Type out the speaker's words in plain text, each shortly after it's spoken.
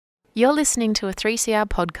You're listening to a 3CR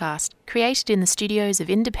podcast created in the studios of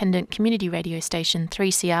independent community radio station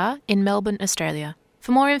 3CR in Melbourne, Australia.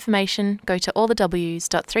 For more information, go to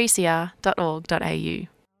allthews.3cr.org.au.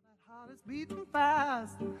 Beating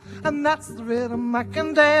fast, and that's the rhythm I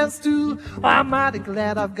can dance to. I'm mighty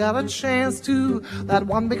glad I've got a chance to. That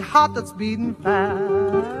one big heart that's beating fast.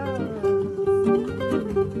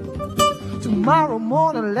 Tomorrow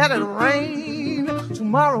morning let it rain,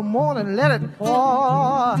 tomorrow morning let it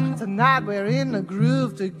pour. Tonight we're in the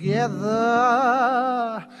groove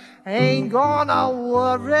together. Ain't gonna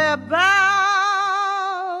worry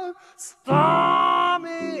about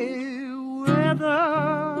stormy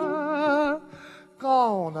weather.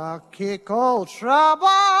 Gonna kick old trouble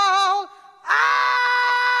out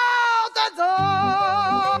the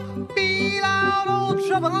door. Beat out old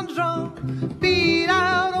trouble on the drum. Beat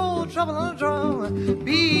out old trouble on the drum.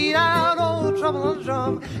 Beat out old trouble on the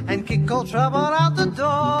drum. And kick old trouble out the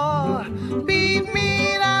door. Beat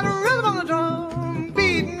me that rhythm on the drum.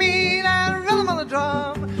 Beat me that rhythm on the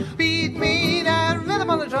drum. Beat me that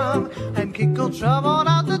rhythm on the drum. And kick old trouble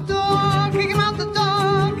out the door. Kick him out the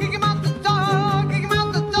door. Kick him out the door. Kick him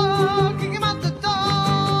out the door. Kick him out the door.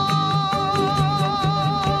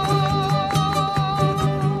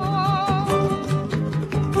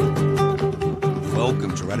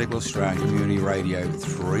 Welcome to Radical Australian Community Radio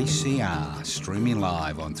 3CR, streaming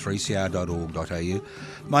live on 3cr.org.au.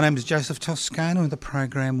 My name is Joseph Toscano and the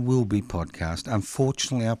program will be podcast.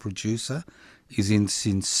 Unfortunately, our producer is in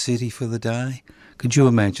Sin City for the day. Could you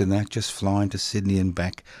imagine that? Just flying to Sydney and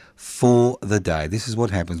back for the day. This is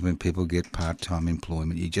what happens when people get part-time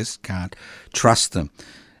employment. You just can't trust them.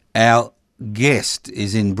 Our guest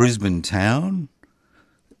is in Brisbane town,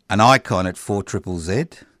 an icon at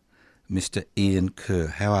 4ZZZ, Mr. Ian Curr.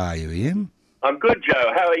 How are you, Ian? I'm good,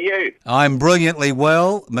 Joe. How are you? I'm brilliantly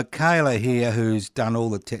well. Michaela here, who's done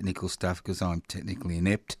all the technical stuff because I'm technically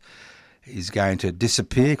inept, is going to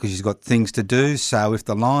disappear because she's got things to do. So if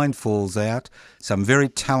the line falls out, some very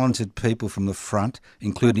talented people from the front,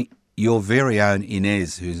 including your very own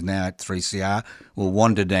Inez, who's now at 3CR, will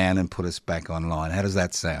wander down and put us back online. How does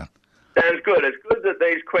that sound? Sounds good. It's good that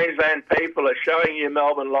these Queensland people are showing you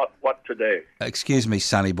Melbourne lot what to do. Excuse me,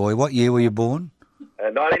 sonny boy, what year were you born?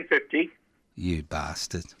 1950. You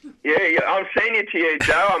bastard. Yeah, I'm senior to you,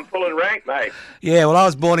 Joe. I'm pulling rank, mate. Yeah, well, I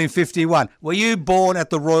was born in 51. Were you born at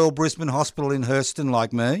the Royal Brisbane Hospital in Hurston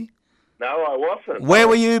like me? No, I wasn't. Where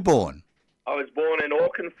were you born? I was born in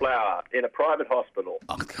Auchenflower in a private hospital.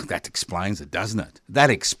 Oh, that explains it, doesn't it? That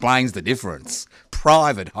explains the difference.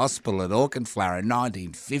 Private hospital at Auchenflower in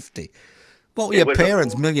 1950. What were your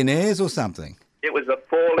parents, millionaires or something? It was a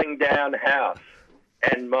falling down house,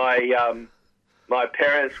 and my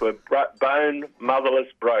parents were bone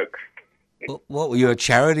motherless broke. What were you, a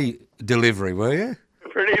charity delivery, were you?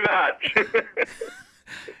 Pretty much.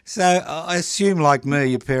 So I assume, like me,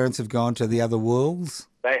 your parents have gone to the other worlds?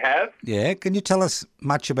 They have? Yeah. Can you tell us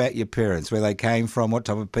much about your parents, where they came from, what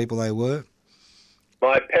type of people they were?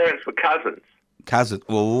 My parents were cousins. Cousins?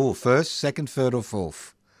 Oh, first, second, third or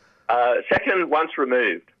fourth? Second, once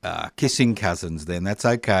removed. Kissing cousins then. That's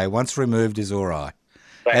okay. Once removed is all right.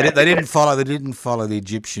 They didn't follow the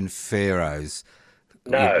Egyptian pharaohs.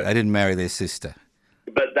 No. They didn't marry their sister.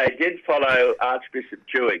 But they did follow Archbishop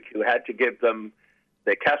Jewick, who had to give them,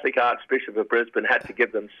 the Catholic Archbishop of Brisbane had to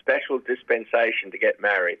give them special dispensation to get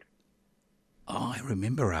married. Oh, I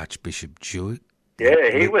remember Archbishop Jewick. Yeah,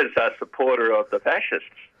 he was a supporter of the fascists.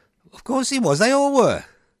 Of course he was. They all were.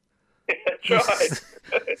 That's right.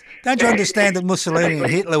 Don't you understand that Mussolini and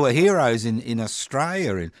Hitler were heroes in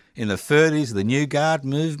Australia in the 30s, the New Guard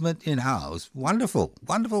movement? You know, it was wonderful,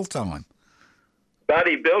 wonderful time. But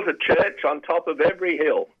he built a church on top of every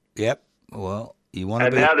hill. Yep. Well, you want to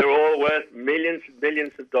And now they're all worth millions and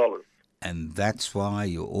millions of dollars. And that's why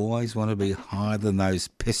you always want to be higher than those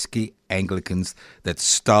pesky Anglicans that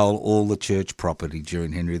stole all the church property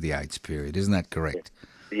during Henry VIII's period. Isn't that correct?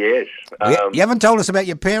 Yes. You haven't told us about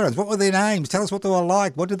your parents. What were their names? Tell us what they were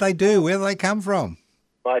like. What did they do? Where did they come from?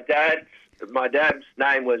 My dad's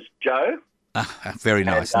name was Joe. Very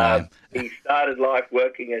nice name. He started life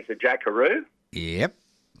working as a jackaroo. Yep.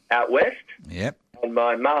 Out west. Yep. And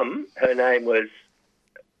my mum, her name was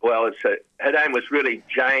really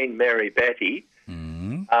Jane Mary Betty.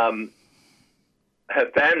 Mm. Her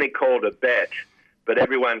family called her Bet, but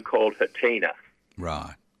everyone called her Tina.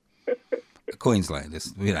 Right.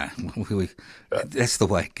 Queenslanders, you know, that's the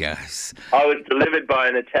way it goes. I was delivered by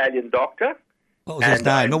an Italian doctor. What was his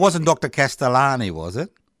name? It wasn't Dr. Castellani, was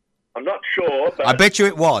it? I'm not sure. But I bet you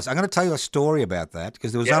it was. I'm going to tell you a story about that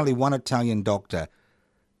because there was only one Italian doctor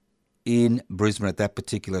in Brisbane at that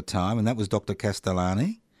particular time, and that was Dr.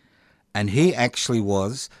 Castellani. And he actually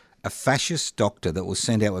was a fascist doctor that was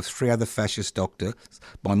sent out with 3 other fascist doctors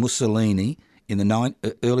by Mussolini in the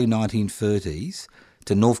early 1930s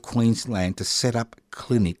to North Queensland to set up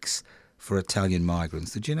clinics for Italian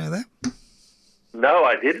migrants. Did you know that? No,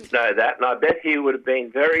 I didn't know that, and I bet he would have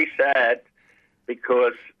been very sad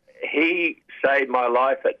because he saved my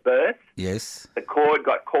life at birth. Yes. The cord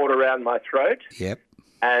got caught around my throat. Yep.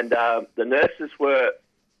 And the nurses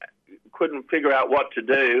couldn't figure out what to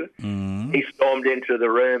do. Mm. He stormed into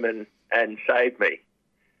the room and saved me.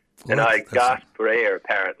 Well, and I gasped for air,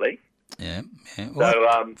 apparently. Yeah. Well,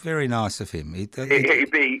 So very nice of him. he'd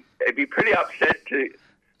be pretty upset to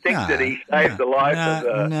think that he saved the life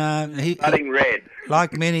of budding red.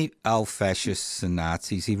 Like many old fascists and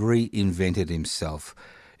Nazis, he reinvented himself.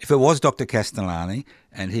 If it was Dr. Castellano,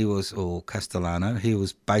 he was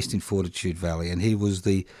based in Fortitude Valley, and he was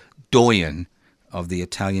the doyen of the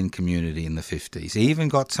Italian community in the 50s. He even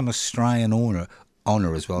got some Australian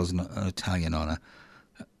honour as well as an Italian honour.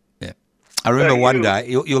 Yeah, I remember one day.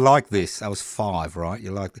 You like this? I was 5, right? You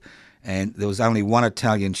like, and there was only one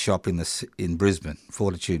Italian shop in Brisbane,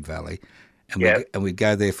 Fortitude Valley. And we'd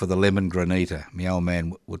go there for the lemon granita. My old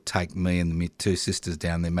man would take me and my 2 sisters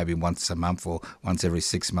down there maybe once a month or once every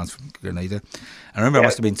 6 months for granita. I remember I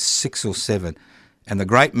must have been 6 or 7. And the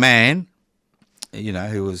great man,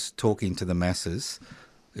 who was talking to the masses,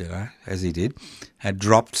 as he did, had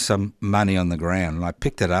dropped some money on the ground. And I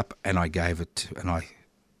picked it up and I gave it and I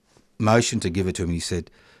motioned to give it to him. He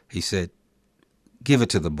said, give it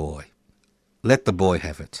to the boy. Let the boy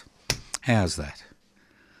have it. How's that?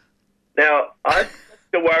 Now, I'm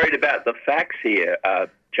still worried about the facts here,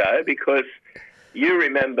 Joe, because you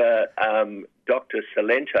remember Dr.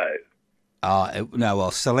 Salento. No,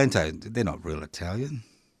 well, Salento, they're not real Italian.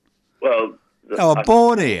 Well, they were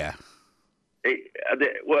born here.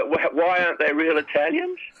 Why aren't they real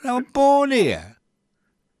Italians? They were born here.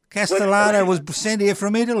 Castellano was sent here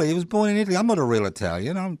from Italy. He was born in Italy. I'm not a real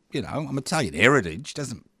Italian. I'm Italian heritage.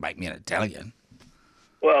 Doesn't make me an Italian.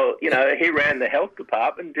 Well, he ran the health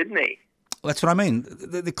department, didn't he? That's what I mean.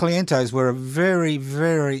 The Clientos were a very,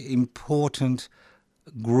 very important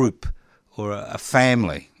group or a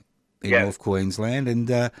family in North Queensland, and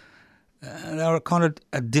they were kind of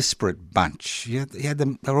a disparate bunch. You had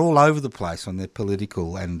them; they were all over the place on their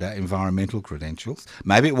political and environmental credentials.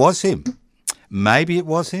 Maybe it was him.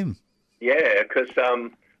 Yeah, because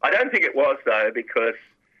I don't think it was though, because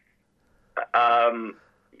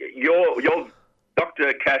your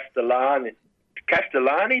Dr. Castellani,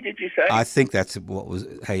 did you say? I think that's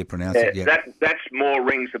how you pronounce it. Yeah, that's more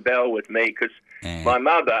rings a bell with me because my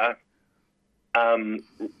mother,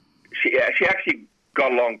 she actually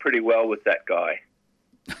got along pretty well with that guy.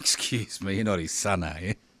 Excuse me, you're not his son, are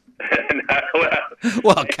you? No,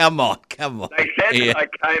 well, come on. They said that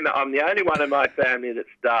I'm the only one in my family that's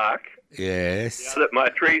dark. Yes. That my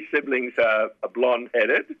 3 siblings are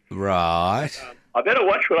blonde-headed. Right. I better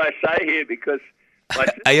watch what I say here because...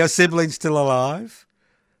 Are your siblings still alive?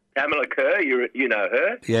 Pamela Curr, you know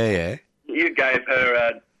her. Yeah. You gave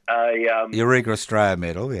her a Eureka Australia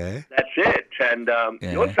medal, yeah. That's it. And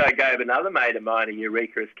you also gave another mate of mine a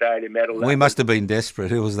Eureka Australia medal. We must have been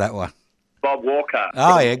desperate. Who was that one? Bob Walker.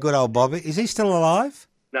 Oh, yeah, good old Bobby. Is he still alive?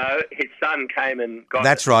 No, his son came and got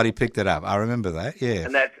That's right, he picked it up. I remember that, yeah.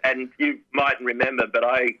 And you mightn't remember, but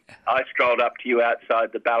I strolled up to you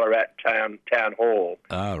outside the Ballarat town hall.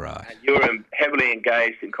 Oh, right. And you were heavily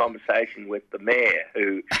engaged in conversation with the mayor,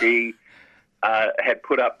 who she had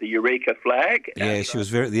put up the Eureka flag. Yeah, she was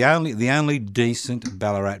the only decent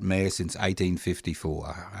Ballarat mayor since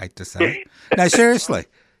 1854. I hate to say. No, seriously,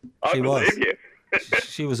 I believe you.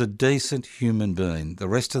 She was a decent human being. The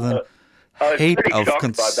rest of them, I was heap pretty of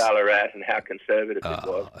shocked by Ballarat and how conservative it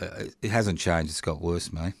was. It hasn't changed. It's got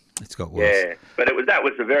worse, mate. It's got worse. Yeah, but that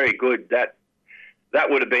was a very good. That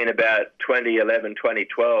would have been about 2011,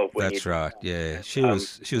 2012. That's right. Yeah, she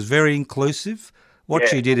was very inclusive. What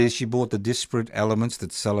she did is she brought the disparate elements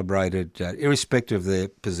that celebrated, irrespective of their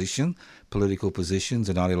position, political positions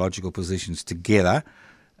and ideological positions, together.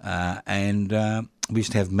 And we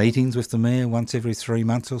used to have meetings with the mayor once every 3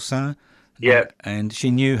 months or so. Yeah. And she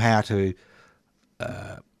knew how to...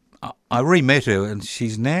 I re-met her, and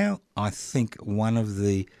she's now, I think, one of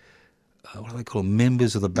the, what do they call them,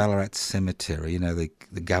 members of the Ballarat Cemetery, the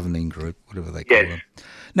governing group, whatever they call them.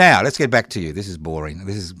 Now, let's get back to you. This is boring.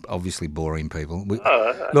 This is obviously boring, people.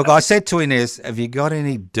 Look, I said to Inez, have you got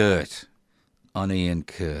any dirt on Ian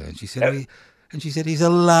Curr? And she said, he's a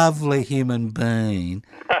lovely human being.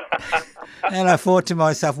 And I thought to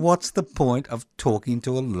myself, what's the point of talking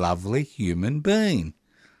to a lovely human being?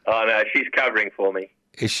 Oh, no, she's covering for me.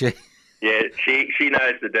 Is she? Yeah, she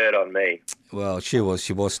knows the dirt on me. Well, she was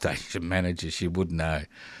station manager. She would know.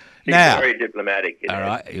 She's Now, very diplomatic. You know. all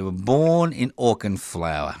right, you were born in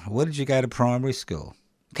Auchenflower. Where did you go to primary school?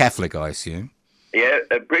 Catholic, I assume. Yeah,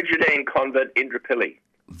 a Brigidine Convent, Indooroopilly.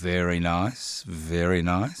 Very nice, very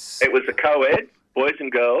nice. It was a co-ed, boys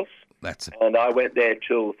and girls, That's it. and I went there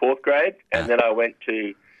till 4th grade, and then I went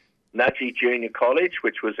to Nudgee Junior College,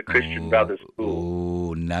 which was a Christian Brothers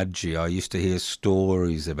school. Oh, Nudgee. I used to hear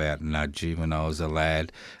stories about Nudgee when I was a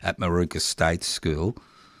lad at Maruka State School.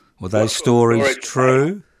 Were those stories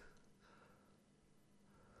true?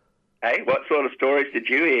 Hey, what sort of stories did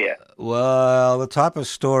you hear? Well, the type of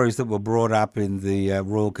stories that were brought up in the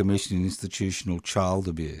Royal Commission on Institutional Child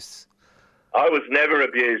Abuse. I was never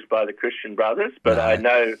abused by the Christian Brothers, but No. I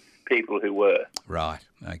know people who were. Right.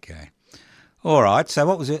 Okay. All right. So,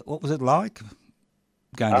 what was it? What was it like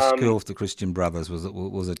going to school with the Christian Brothers?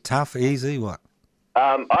 Was it tough, easy? What?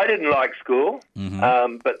 I didn't like school,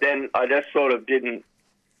 but then I just sort of didn't.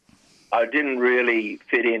 I didn't really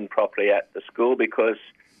fit in properly at the school because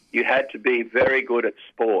you had to be very good at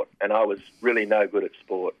sport, and I was really no good at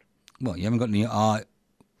sport. Well, you haven't got any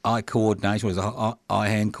eye coordination. Was it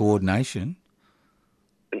eye-hand coordination?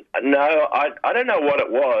 No, I don't know what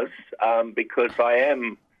it was because I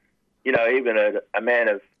am, even a man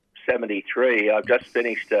of 73. I've just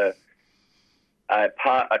finished a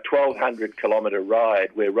 1,200 kilometre ride.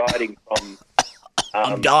 We're riding from.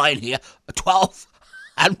 I'm dying here. A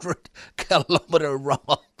 1,200 kilometre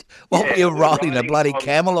ride. What were you riding? A bloody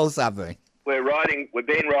camel or something? We've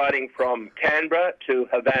been riding from Canberra to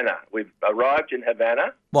Havana. We've arrived in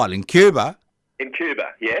Havana. What, in Cuba? In Cuba,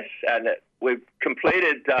 yes, and we've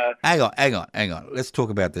completed. Hang on. Let's talk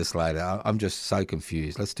about this later. I'm just so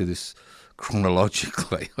confused. Let's do this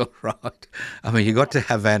chronologically, all right? I mean, you got to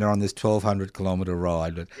Havana on this 1,200 kilometre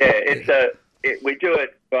ride. But Yeah, we do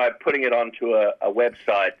it by putting it onto a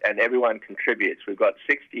website, and everyone contributes. We've got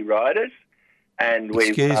 60 riders, and we've.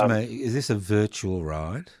 Excuse me, is this a virtual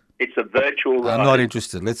ride? It's a virtual ride. I'm not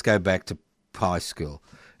interested. Let's go back to high school.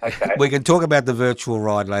 Okay. We can talk about the virtual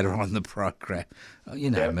ride later on in the program. You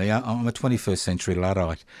know me, I'm a 21st century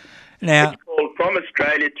Luddite. Now, It's called From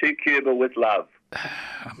Australia to Cuba with Love.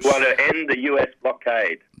 We want to end the US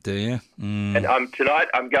blockade. do you? Mm. And tonight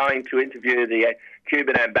I'm going to interview the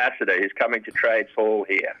Cuban ambassador who's coming to Trades Hall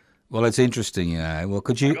here. Well, it's interesting, you know. Well,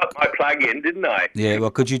 could you? I got my plug in, didn't I? Yeah.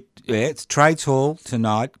 Well, could you? Yeah, it's Trades Hall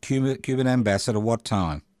tonight. Cuban ambassador. What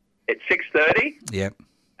time? It's 6:30, Yep.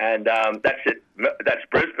 and that's it. That's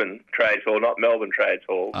Brisbane Trades Hall, not Melbourne Trades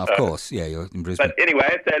Hall. Of course. Yeah, you're in Brisbane. But anyway,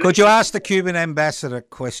 if they're Could you ask the Cuban ambassador a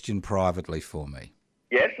question privately for me?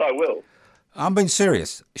 Yes, I will. I'm being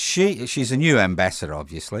serious. She's a new ambassador,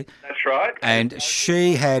 obviously, That's right. and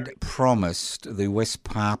she had promised the West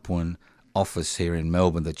Papuan office here in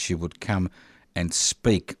Melbourne that she would come and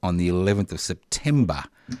speak on the 11th of September,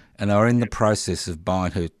 and they were in the process of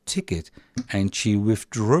buying her ticket, and she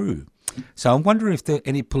withdrew. So I'm wondering if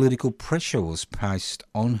any political pressure was placed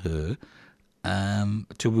on her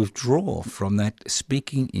to withdraw from that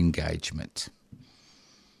speaking engagement.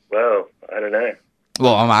 Well, I don't know.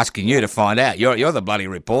 Well, I'm asking you to find out. You're the bloody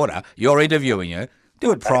reporter. You're interviewing her.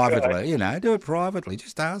 Do it privately, right. you know. Do it privately.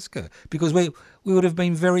 Just ask her. Because we would have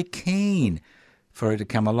been very keen for her to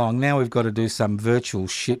come along. Now we've got to do some virtual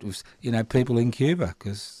shit with, people in Cuba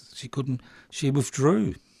because she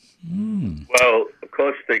withdrew. Well, of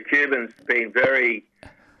course, the Cubans have been very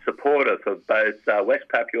supportive of both West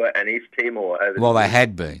Papua and East Timor over Well, the they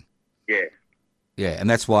had been. Yeah. Yeah, and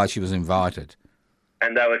that's why she was invited.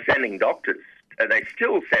 And they were sending doctors, and they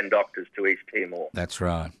still send doctors to East Timor. That's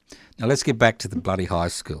right. Now let's get back to the bloody high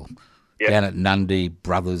school. Yep. Down at Nundy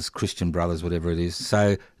Brothers, Christian Brothers, whatever it is.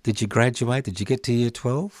 So did you graduate? Did you get to year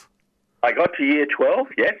 12? I got to year 12,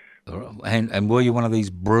 yes. And were you one of these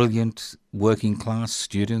brilliant working class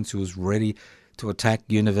students who was ready to attack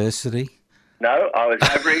university? No, I was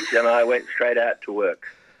average, and I went straight out to work.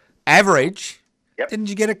 Average? Yep. Didn't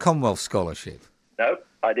you get a Commonwealth scholarship? No,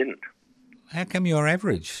 I didn't. How come you're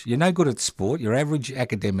average? You're no good at sport. You're average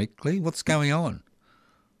academically. What's going on?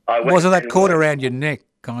 Wasn't that cord around your neck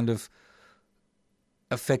kind of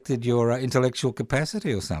affected your intellectual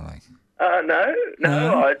capacity or something? No.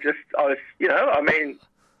 I was,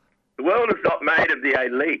 the world is not made of the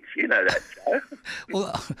elites. You know that, Joe.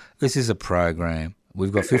 Well, this is a program.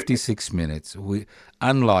 We've got 56 minutes.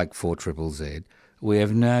 Unlike 4ZZZ, we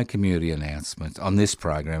have no community announcements on this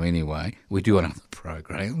program anyway. We do on other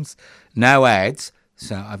programs. No ads.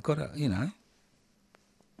 So I've got to,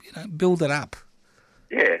 build it up.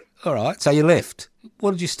 Yeah. All right. So you left.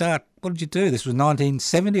 What did you start? What did you do? This was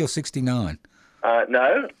 1970 or 69?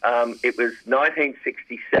 No, it was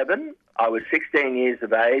 1967. I was 16 years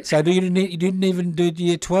of age. So you didn't even do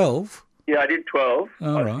year 12? Yeah, I did 12.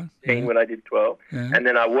 Oh, I was right. 16 when I did 12. Yeah. And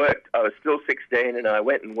then I worked. I was still 16, and I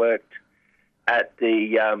went and worked at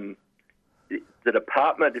the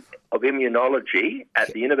Department of Immunology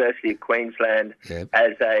at the University of Queensland Yep.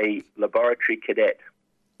 as a laboratory cadet.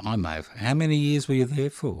 I may have. How many years were you there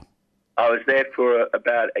for? I was there for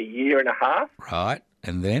about a year and a half, Right.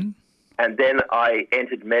 And then? and then I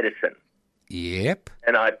entered medicine. Yep.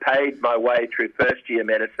 And I paid my way through first-year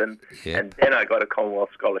medicine, Yep. and then I got a Commonwealth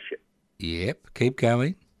scholarship. Yep. Keep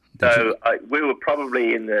going. So we were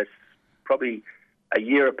probably a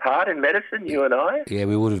year apart in medicine, you and I. Yeah,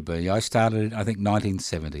 we would have been. I started, I think,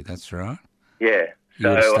 1970. That's right. Yeah. You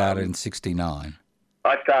would have started in 69.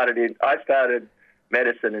 I started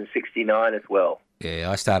medicine in 69 as well.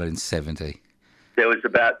 Yeah, I started in 70. There was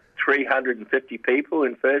about 350 people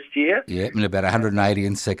in first year. Yep, and about 180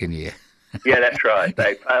 in second year. Yeah, that's right.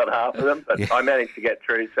 They failed half of them, but Yeah. I managed to get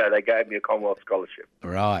through, so they gave me a Commonwealth scholarship.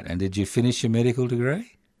 Right. And did you finish your medical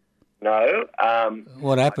degree? No,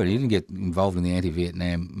 What happened? You didn't get involved in the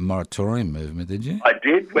anti-Vietnam moratorium movement, did you? I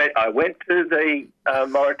did. I went to the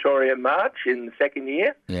moratorium march in the second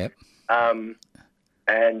year. Yep. But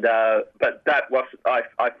that was I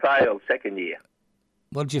failed second year.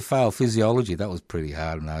 What did you fail? Physiology. That was pretty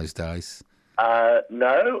hard in those days.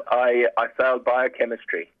 No, I failed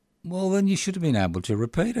biochemistry. Well, then you should have been able to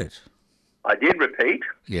repeat it. I did repeat,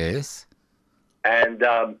 Yes. and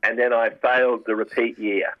then I failed the repeat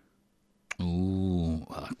year. Ooh,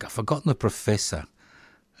 I've forgotten the professor.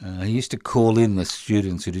 He used to call in the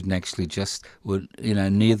students who didn't actually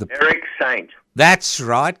near the... Eric Saint. That's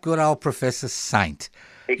right, good old Professor Saint.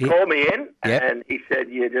 He called me in, Yep. and he said,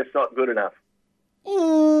 "You're just not good enough."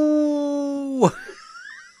 Ooh.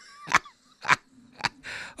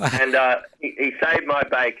 And he saved my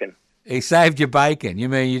bacon. He saved your bacon. You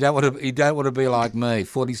mean you don't want to be like me,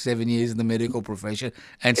 47 years in the medical profession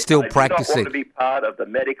and still I do practicing. not want to be part of the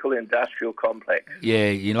medical industrial complex. Yeah,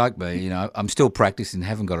 you like me. You know, I'm still practicing.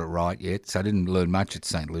 Haven't got it right yet, so I didn't learn much at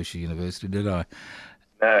St. Lucia University, did I?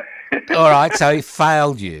 No. All right, so he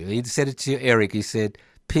failed you. He said it to Eric. He said,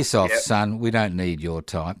 "Piss off, Yep. son. We don't need your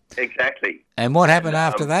type." Exactly. And what happened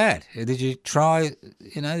after that? Did you try?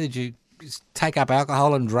 Did you take up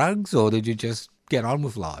alcohol and drugs, or did you just get on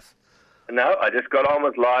with life? No, I just got on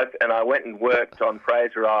with life, and I went and worked on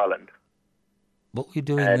Fraser Island. What were you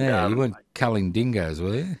doing And, there? You weren't culling dingoes,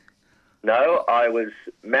 were you? No, I was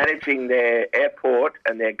managing their airport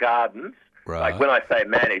and their gardens. Right. Like when I say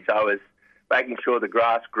manage, I was making sure the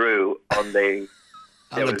grass grew on the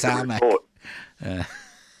On the tarmac. resort. And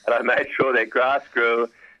I made sure their grass grew,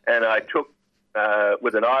 and I took,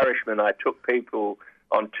 with an Irishman, I took people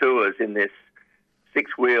on tours in this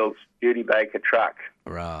six-wheeled Studebaker truck.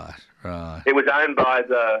 Right. It was owned by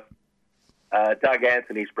the Doug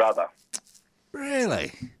Anthony's brother.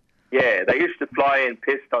 Really? Yeah, they used to fly in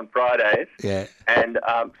pissed on Fridays, Yeah. and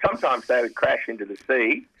sometimes they would crash into the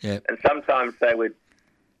sea, Yeah. and sometimes they would,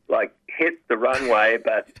 hit the runway,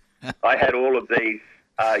 but I had all of these,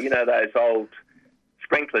 those old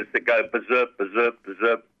sprinklers that go berserk, berserk,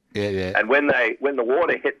 berserk, Yeah. and when the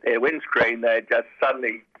water hit their windscreen, they'd just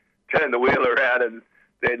suddenly turn the wheel around and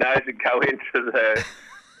their nose would go into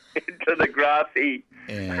the grassy,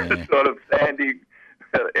 Yeah. sort of sandy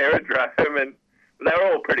aerodrome, and they were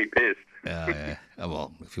all pretty pissed. Yeah. Oh,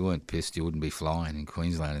 well, if you weren't pissed, you wouldn't be flying in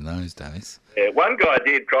Queensland in those days. Yeah, one guy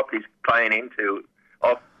did drop his plane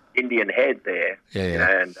off Indian Head there.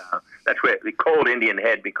 Yeah. And that's where they called Indian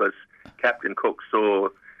Head because Captain Cook saw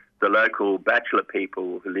the local bachelor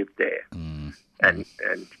people who lived there, and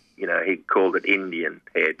he called it Indian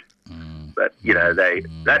Head. But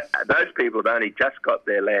those people had only just got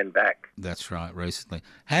their land back. That's right. Recently,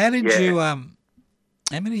 how did you?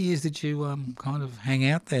 How many years did you kind of hang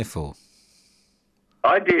out there for?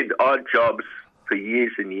 I did odd jobs for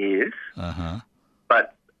years and years,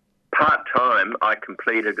 but part-time I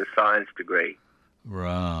completed a science degree.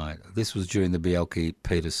 Right. This was during the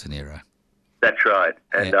Bielke-Peterson era. That's right.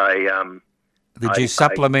 And Did you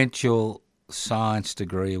supplement your science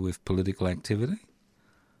degree with political activity?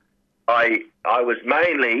 I was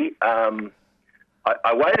mainly,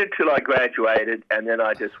 I waited till I graduated and then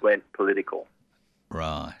I just went political.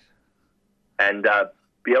 Right. And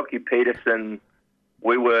Bielke-Peterson,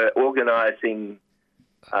 we were organising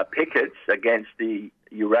pickets against the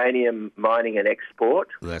uranium mining and export.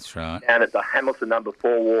 That's right. Down at the Hamilton No.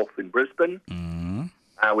 4 Wharf in Brisbane.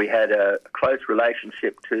 We had a close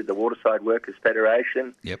relationship to the Waterside Workers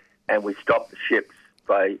Federation. Yep. And we stopped the ships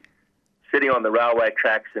by sitting on the railway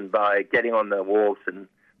tracks and by getting on the wharves, and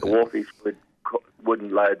the wharfies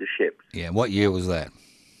wouldn't load the ships. Yeah. What year was that?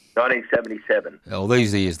 1977. Well,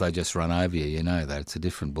 these years they just run over you. You know that. It's a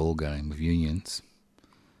different ball game with unions.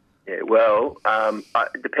 Yeah, well,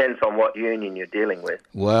 it depends on what union you're dealing with.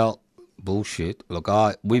 Well, bullshit. Look,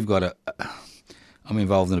 I'm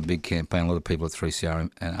involved in a big campaign. A lot of people at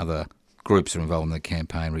 3CR and other groups are involved in the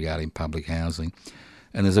campaign regarding public housing.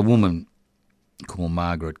 And there's a woman called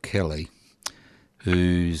Margaret Kelly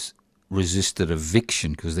who's resisted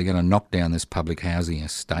eviction because they're going to knock down this public housing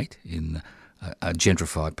estate in a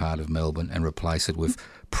gentrified part of Melbourne and replace it with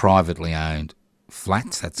privately owned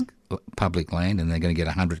flats. That's public land, and they're going to get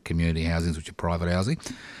 100 community housings, which are private housing.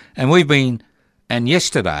 And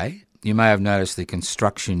yesterday, you may have noticed the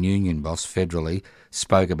construction union boss federally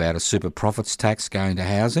spoke about a super profits tax going to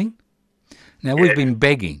housing. Now, we've been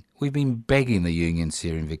begging the unions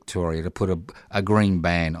here in Victoria to put a green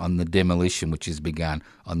ban on the demolition which has begun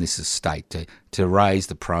on this estate to raise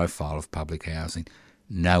the profile of public housing.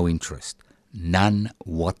 No interest. None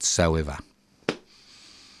whatsoever.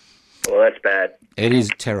 Well, that's bad. It is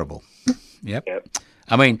terrible. Yep.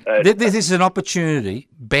 I mean, this is an opportunity,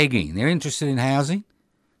 begging. They're interested in housing,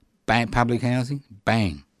 public housing,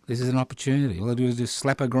 bang. This is an opportunity. All they do is just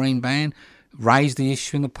slap a green ban, raise the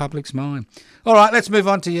issue in the public's mind. All right, let's move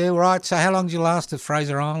on to you. All right, so how long did you last at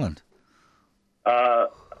Fraser Island?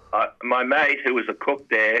 My mate, who was a cook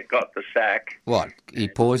there, got the sack. What? He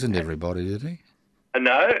poisoned everybody, did he?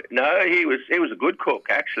 No, he was a good cook,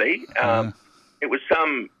 actually. It was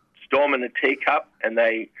some storm in the teacup, and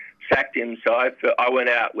they sacked him. So I went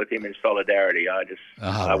out with him in solidarity. Right.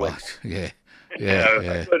 Yeah.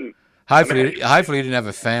 Hopefully you didn't have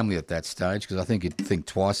a family at that stage, because I think you'd think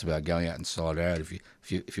twice about going out in solidarity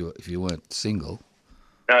if you weren't single.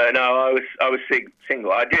 No, I was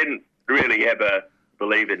single. I didn't really ever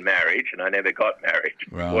believe in marriage, and I never got married.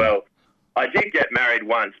 Right. Well, I did get married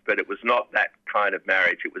once, but it was not that kind of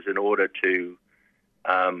marriage. It was in order to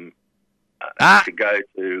go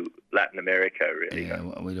to Latin America, really. Yeah,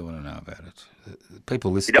 well, we don't want to know about it.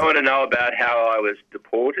 People listen. You don't want to know about how I was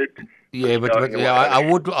deported? Yeah, but I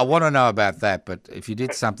want to know about that. But if you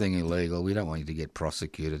did something illegal, we don't want you to get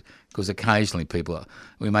prosecuted, because occasionally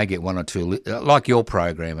we may get one or two, like your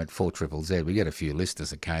program at 4ZZZ, we get a few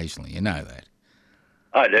listeners occasionally. You know that.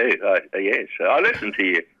 I do. Yes, I listen to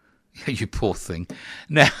you. You poor thing.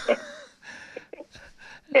 Now.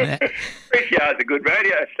 3CR is a good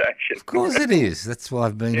radio station. Of course it is. That's why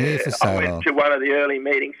I've been here for so long. I went to one of the early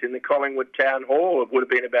meetings in the Collingwood Town Hall. It would have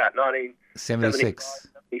been about 1976.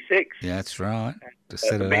 Yeah, that's right. The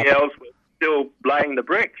BLs were still laying the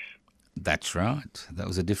bricks. That's right. That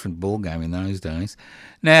was a different ball game in those days.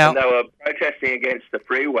 Now, and they were protesting against the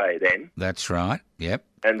freeway then. That's right. Yep.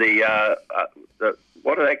 And the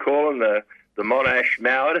what do they call them? The Monash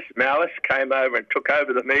Maoists came over and took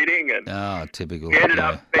over the meeting, and typical. We ended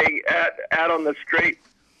up being out on the street,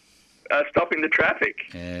 stopping the traffic.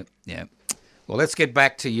 Yeah. Well, let's get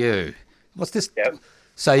back to you. What's this? Yep.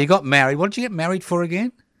 So you got married. What did you get married for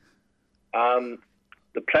again?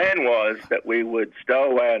 The plan was that we would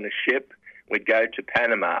stow away on a ship. We'd go to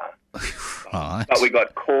Panama. Right. But we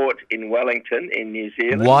got caught in Wellington in New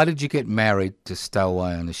Zealand. Why did you get married to stow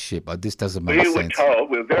away on a ship? This doesn't make sense. We were told,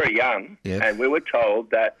 we were very young, and we were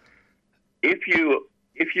told that if you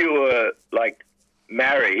were like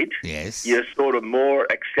married, yes, you're sort of more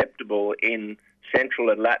acceptable in Central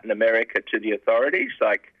and Latin America to the authorities.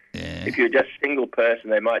 Like if you're just a single person,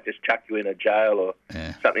 they might just chuck you in a jail or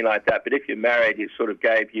something like that. But if you're married, it sort of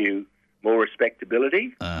gave you more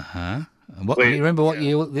respectability. You remember what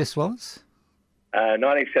year this was?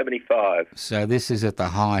 1975. So this is at the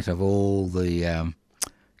height of all the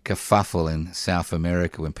kerfuffle in South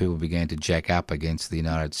America, when people began to jack up against the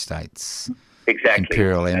United States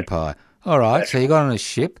Imperial Empire. All right, so you got on a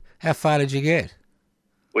ship. How far did you get?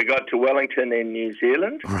 We got to Wellington in New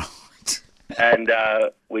Zealand. Right. And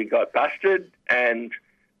we got busted and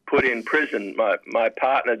put in prison. My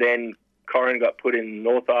partner then, Corin, got put in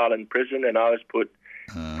North Island prison, and I was put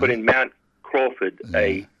in Mount Crawford,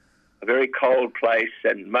 a very cold place,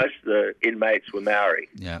 and most of the inmates were Maori.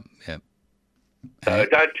 Yeah. So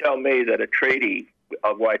don't tell me that a treaty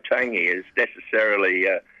of Waitangi is necessarily,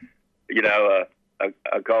 a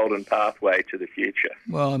golden pathway to the future.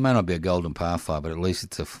 Well, it may not be a golden pathway, but at least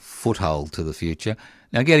it's a foothold to the future.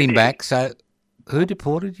 Now, getting back, so who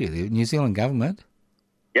deported you? The New Zealand government?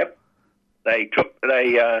 Yep. They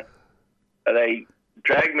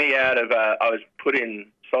dragged me out of. I was put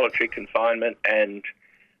in solitary confinement, and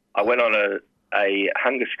I went on a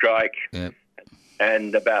hunger strike. Yep.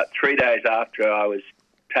 And about 3 days after I was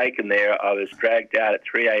taken there, I was dragged out at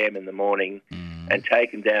 3 a.m. in the morning and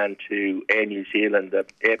taken down to Air New Zealand, the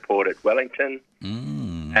airport at Wellington.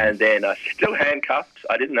 And then I still handcuffed.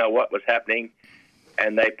 I didn't know what was happening.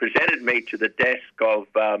 And they presented me to the desk of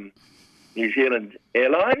New Zealand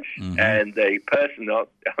Airlines, and the person on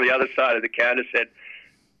the other side of the counter said,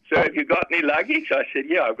 "Sir, have you got any luggage?" I said,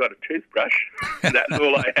 "Yeah, I've got a toothbrush." That's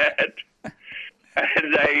all I had.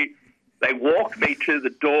 And they walked me to the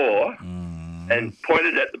door and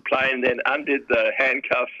pointed at the plane, then undid the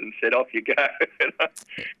handcuffs and said, "Off you go." And I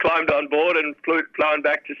climbed on board and flown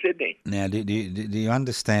back to Sydney. Now, do you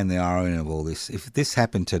understand the irony of all this? If this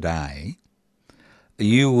happened today,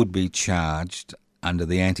 you would be charged under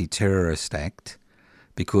the Anti-Terrorist Act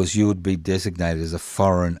because you would be designated as a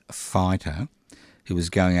foreign fighter who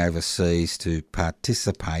was going overseas to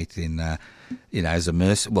participate in, as a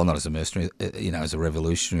not as a mercenary, as a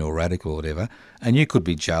revolutionary or radical or whatever, and you could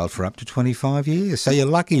be jailed for up to 25 years. So you're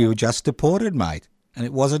lucky you were just deported, mate, and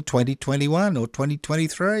it wasn't 2021 or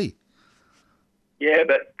 2023. Yeah,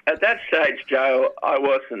 but at that stage, Joe, I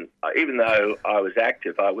wasn't, even though I was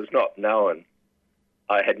active, I was not known.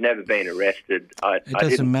 I had never been arrested. It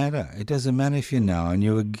doesn't matter. It doesn't matter if you know, and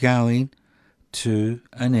you were going to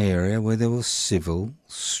an area where there was civil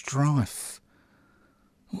strife.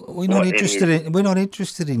 We're not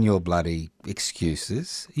interested in your bloody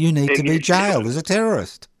excuses. You need to be jailed as a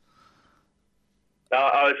terrorist.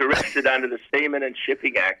 I was arrested under the Seamen and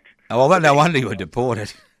Shipping Act. Oh, well, no wonder you were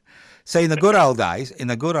deported. See, in the good old days,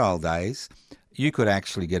 you could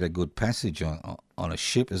actually get a good passage on a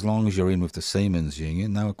ship as long as you're in with the Seamen's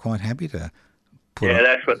Union. They were quite happy to put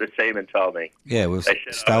that's what the seamen told me. Yeah, with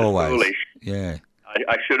stowaways. Foolish. Yeah.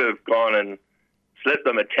 I should have gone and slipped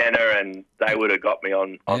them a tenner and they would have got me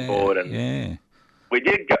on board. And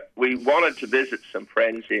we wanted to visit some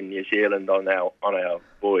friends in New Zealand on our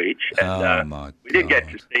voyage. And we did get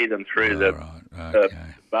to see them through the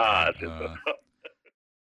bars.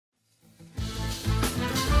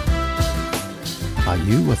 Are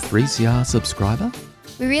you a 3CR subscriber?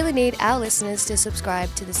 We really need our listeners to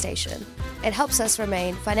subscribe to the station. It helps us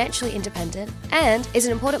remain financially independent and is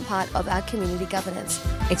an important part of our community governance.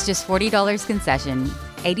 It's just $40 concession,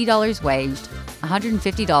 $80 waged,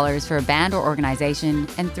 $150 for a band or organisation,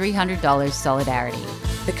 and $300 solidarity.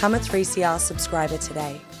 Become a 3CR subscriber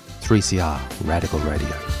today. 3CR Radical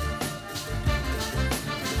Radio.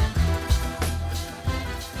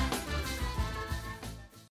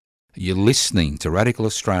 You're listening to Radical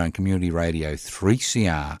Australian Community Radio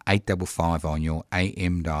 3CR 855 on your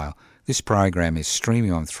AM dial. This program is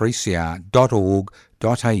streaming on 3cr.org.au.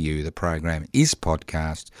 The program is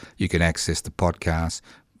podcast. You can access the podcast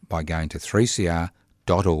by going to 3cr.org.au.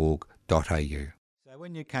 So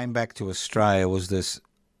when you came back to Australia, was this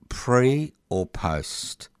pre or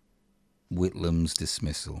post Whitlam's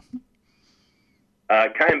dismissal? I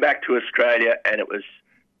came back to Australia and it was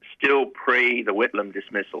still pre the Whitlam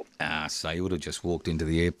dismissal. So you would have just walked into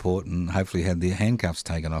the airport and hopefully had the handcuffs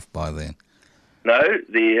taken off by then. No,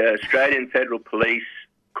 the Australian Federal Police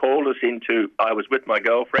called us into, I was with my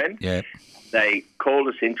girlfriend. Yeah. They called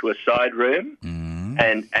us into a side room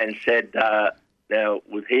and said, now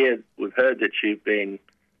we've heard that you've been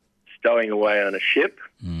stowing away on a ship.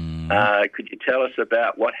 Could you tell us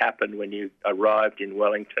about what happened when you arrived in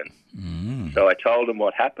Wellington? So I told them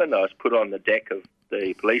what happened. I was put on the deck of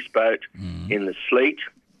the police boat in the sleet,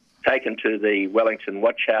 taken to the Wellington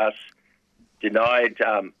watch house, denied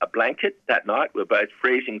a blanket that night. We were both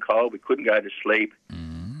freezing cold. We couldn't go to sleep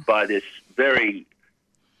by this very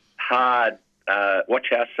hard watch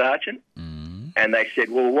house sergeant. And they said,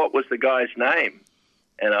 well, what was the guy's name?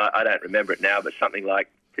 And I don't remember it now, but something like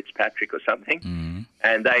Fitzpatrick or something.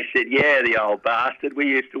 And they said, yeah, the old bastard. We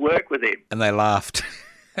used to work with him. And they laughed.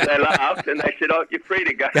 They laughed and they said, oh, you're free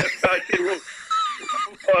to go. So I said,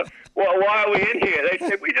 well, why are we in here? They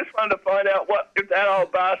said, we just wanted to find out if that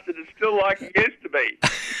old bastard is still like he used to be.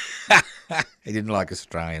 He didn't like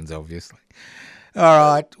Australians, obviously.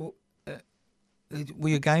 All right. Were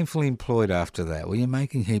you gainfully employed after that? Were you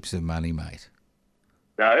making heaps of money, mate?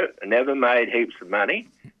 No, I never made heaps of money.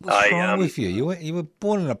 What's wrong with you? You were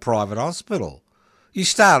born in a private hospital. You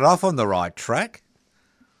started off on the right track.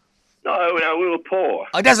 No, we were poor.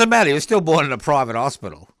 It doesn't matter. You were still born in a private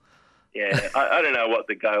hospital. Yeah, I don't know what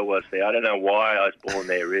the go was there. I don't know why I was born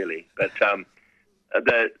there, really. But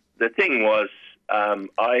the thing was, I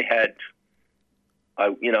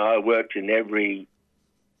worked in every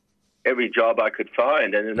job I could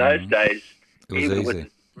find, and in those days, even with the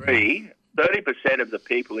degree, 30% of the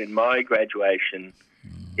people in my graduation,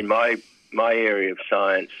 in my area of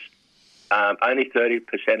science, only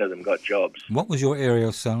 30% of them got jobs. What was your area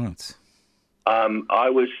of science? I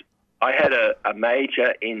had a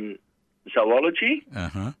major in zoology,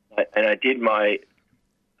 and I did my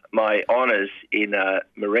my honours in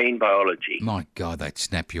marine biology. My God, they'd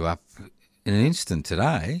snap you up in an instant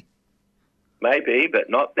today. Maybe, but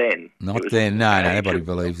not then. Not then. No, nobody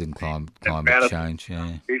believes in climate change.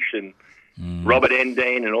 Yeah. Robert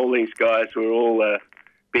Endine and all these guys were all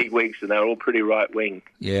bigwigs, and they were all pretty right-wing.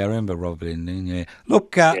 Yeah, I remember Robert Endine, yeah.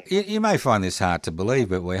 Look, you may find this hard to believe,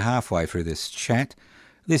 but we're halfway through this chat.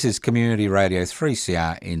 This is Community Radio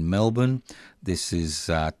 3CR in Melbourne. This is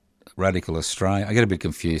Radical Australia. I get a bit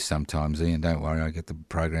confused sometimes, Ian. Don't worry, I get the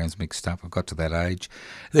programs mixed up. I've got to that age.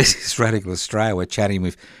 This is Radical Australia. We're chatting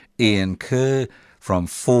with Ian Curr from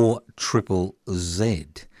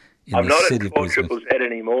 4ZZZ. I'm not at 4ZZZ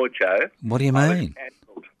anymore, Joe. What do you mean?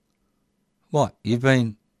 What? You've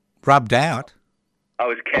been rubbed out? I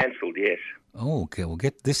was cancelled, yes. Oh, okay. Well,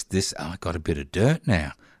 get this. I got a bit of dirt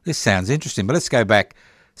now. This sounds interesting, but let's go back.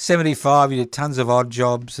 75, you did tons of odd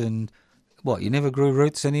jobs, and what? You never grew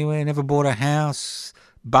roots anywhere? Never bought a house,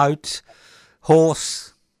 boat,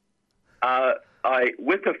 horse?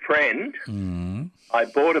 With a friend, I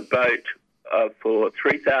bought a boat for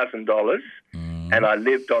 $3,000, and I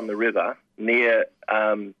lived on the river near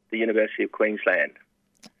the University of Queensland.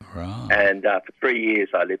 Right. And for 3 years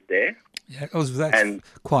I lived there. Yeah, that's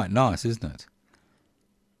quite nice, isn't it?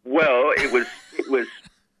 Well, it was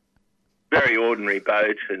very ordinary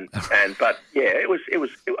boat, but yeah, it was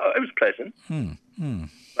pleasant.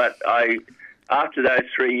 But after those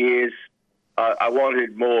 3 years, I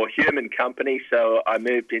wanted more human company, so I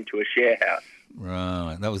moved into a share house.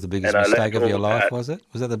 Right, that was the biggest mistake of your life, was it?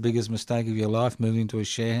 Was that the biggest mistake of your life, moving into a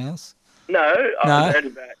share house? No, I learned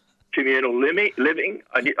about communal living.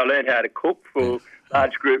 I learned how to cook for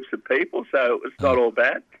large groups of people, so it was not all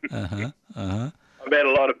bad. I met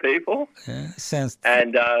a lot of people. Yeah, sounds.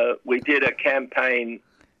 And we did a campaign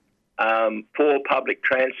for public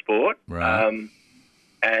transport. Right.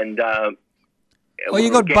 Well,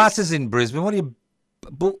 you got buses in Brisbane. What do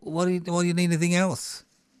you need anything else?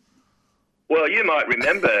 Well, you might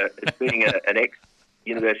remember as being an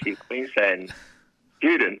ex-University of Queensland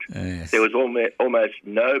student, yes. There was almost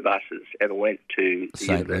no buses ever went to the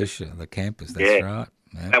St. university. Lucia, the campus, that's right.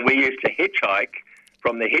 Yeah. And we used to hitchhike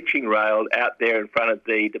from the hitching rail out there in front of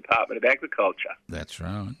the Department of Agriculture. That's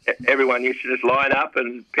right. Everyone used to just line up,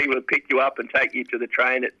 and people would pick you up and take you to the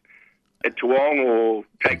train at Toowong, or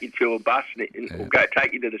take you to a bus or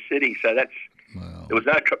take you to the city. So there was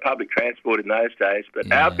no public transport in those days.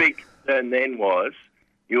 But our big concern then was,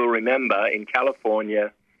 you'll remember, in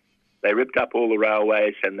California, they ripped up all the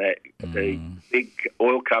railways, and the big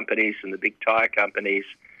oil companies and the big tyre companies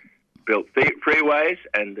built freeways,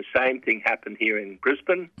 and the same thing happened here in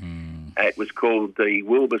Brisbane. It was called the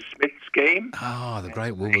Wilbur-Smith scheme. Oh, the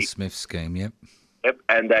great Wilbur-Smith scheme, yep. Yep,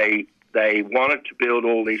 and they wanted to build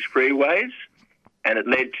all these freeways, and it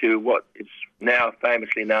led to what is now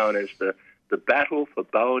famously known as the Battle for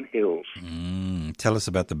Bowen Hills. Tell us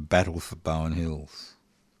about the Battle for Bowen Hills.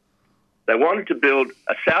 They wanted to build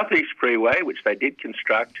a southeast freeway, which they did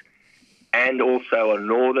construct, and also a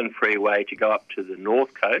northern freeway to go up to the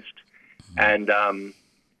north coast. And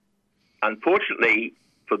unfortunately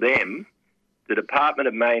for them, the Department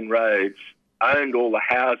of Main Roads owned all the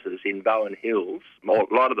houses in Bowen Hills, a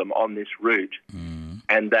lot of them on this route,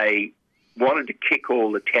 and they wanted to kick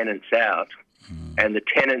all the tenants out, and the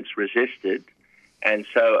tenants resisted. And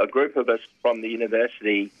so a group of us from the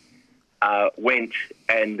university went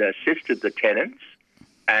and assisted the tenants,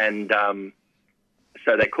 and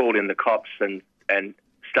so they called in the cops and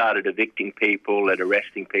started evicting people and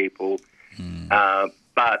arresting people.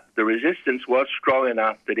 But the resistance was strong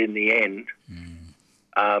enough that in the end,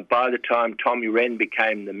 by the time Tommy Wren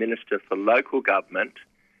became the Minister for Local Government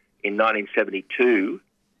in 1972,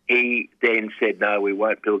 he then said, no, we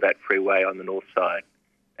won't build that freeway on the north side.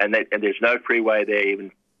 And there's no freeway there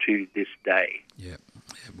even to this day. Yeah.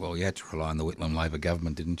 Well, you had to rely on the Whitlam Labor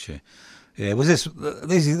government, didn't you? Yeah, was this?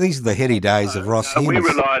 These are the heady days of Ross Hinds. We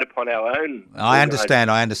relied upon our own. I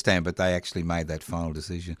understand, but they actually made that final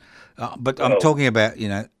decision. But I'm talking about,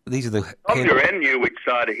 these are the. Tommy Wren knew which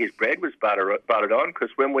side of his bread was buttered on, because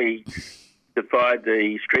when we defied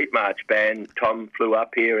the street march ban, Tom flew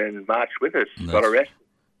up here and marched with us, got arrested.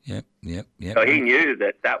 Yep. So he knew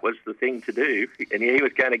that was the thing to do, and he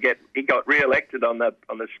was going to he got re-elected on the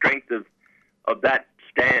strength of that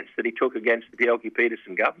stance that he took against the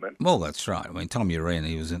Bjelke-Petersen government. Well, that's right. I mean, Tommy Wren,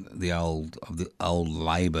 he was in the old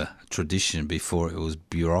Labor tradition before it was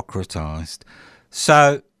bureaucratised.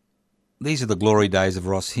 So these are the glory days of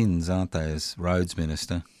Ross Hinds, aren't they, as roads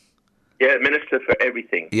minister? Yeah, minister for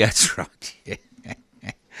everything. Yeah, that's right. Yeah.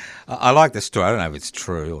 I like the story. I don't know if it's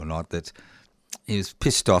true or not, that he was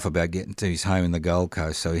pissed off about getting to his home in the Gold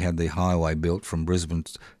Coast, so he had the highway built from Brisbane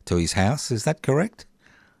to his house. Is that correct?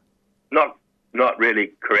 Not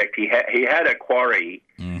really correct. He had a quarry,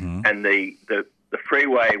 and the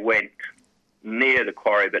freeway went near the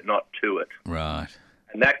quarry, but not to it. Right.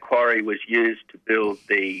 And that quarry was used to build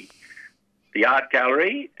the art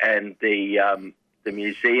gallery and the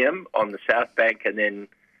museum on the South Bank, and then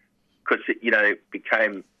because it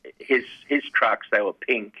became his trucks, they were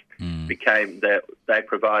pink, became they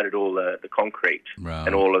provided all the concrete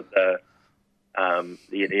and all of the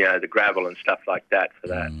gravel and stuff like that for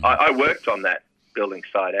that. I worked on that building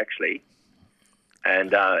site actually,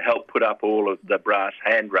 and helped put up all of the brass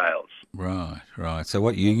handrails. Right. So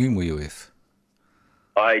what union were you with?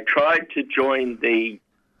 I tried to join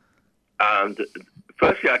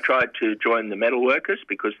firstly I tried to join the metal workers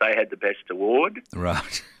because they had the best award.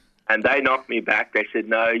 Right. And they knocked me back. They said,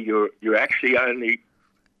 no, you're actually only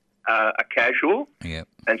a casual. Yep.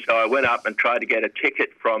 And so I went up and tried to get a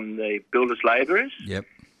ticket from the builders' labourers. Yep.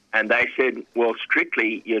 And they said, well,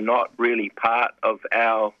 strictly, you're not really part of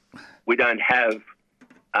we don't have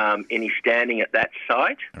any standing at that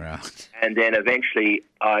site. Right. And then eventually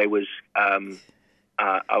I was in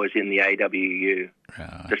the AWU,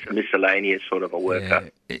 just a miscellaneous sort of a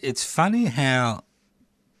worker. Yeah. It's funny how,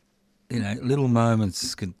 little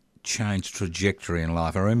moments can change trajectory in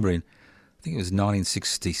life. I remember I think it was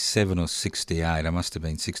 1967 or 68, I must have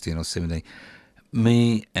been 16 or 17,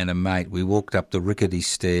 me and a mate, we walked up the rickety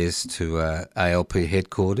stairs to ALP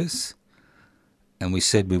headquarters, and we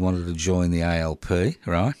said we wanted to join the ALP,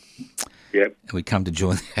 right? Yep. And we come to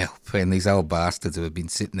join the ALP, and these old bastards who have been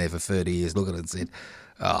sitting there for 30 years looked at it and said,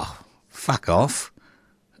 oh, fuck off.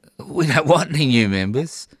 We don't want any new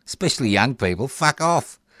members, especially young people. Fuck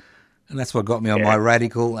off. And that's what got me on my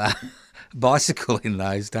radical bicycle in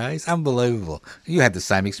those days. Unbelievable. You had the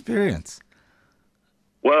same experience.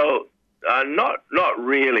 Well, not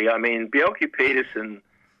really. I mean, Bjelke-Petersen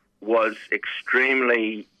was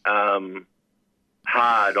extremely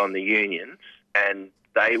hard on the unions, and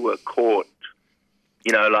they were caught.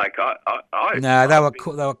 They were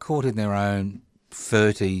caught in their own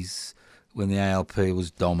 30s when the ALP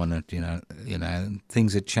was dominant.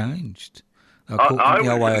 Things had changed. I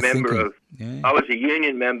was a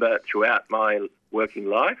union member throughout my working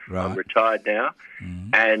life. Right. I'm retired now,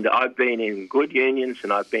 and I've been in good unions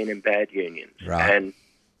and I've been in bad unions. Right.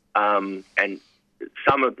 And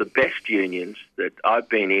some of the best unions that I've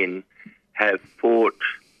been in have fought.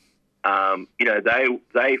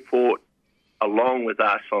 They fought along with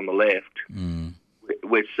us on the left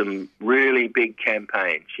with some really big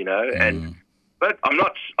campaigns. But I'm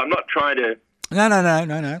not trying to. No.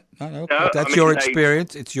 That's your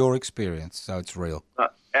experience. It's your experience, so it's real.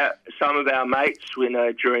 Some of our mates,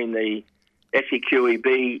 during the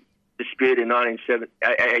SEQEB dispute in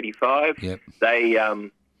 1985, yep.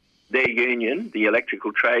 Their union, the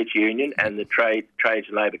Electrical Trades Union, and the Trades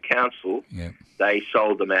and Labour Council, yep. They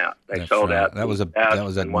sold them out. They sold out. That was a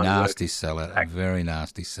nasty sellout, a very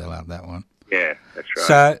nasty sellout. That one. Yeah, that's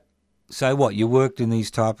right. So what? You worked in these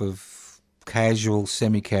type of casual,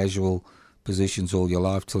 semi-casual positions all your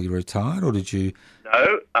life till you retired, or did you?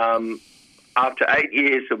 No. After 8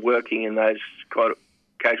 years of working in those kind of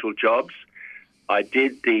casual jobs, I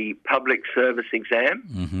did the public service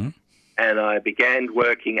exam, and I began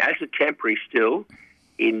working as a temporary still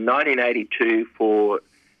in 1982 for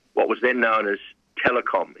what was then known as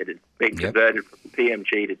Telecom. It had been converted from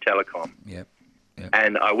PMG to Telecom. Yep.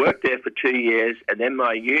 And I worked there for 2 years, and then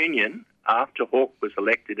my union, after Hawke was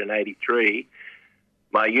elected in 83,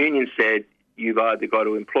 my union said, you've either got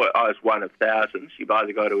to employ, I was one of thousands, you've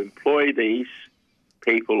either got to employ these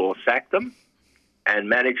people or sack them,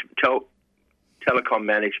 and Telecom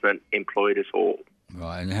management employed us all.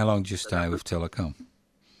 Right, and how long did you stay with Telecom?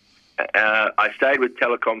 I stayed with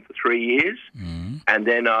Telecom for 3 years, and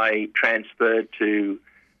then I transferred to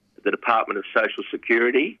the Department of Social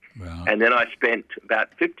Security, and then I spent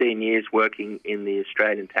about 15 years working in the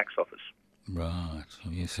Australian Tax Office. Right.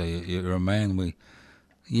 So you're a man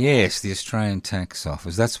Yes, the Australian Tax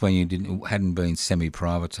Office. That's when you hadn't been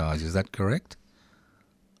semi-privatised. Is that correct?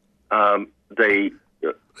 The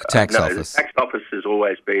Tax Office. The Tax Office has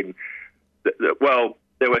always been. Well,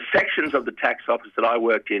 there were sections of the Tax Office that I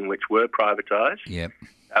worked in which were privatised. Yep.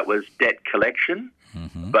 That was debt collection.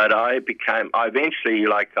 But I eventually,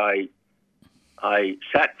 I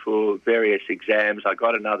sat for various exams. I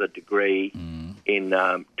got another degree in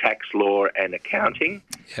tax law and accounting,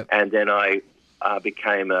 and then I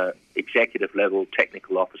became a executive level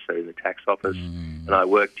technical officer in the tax office, and I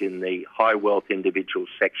worked in the high wealth individual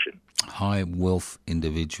section. High wealth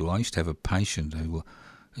individual. I used to have a patient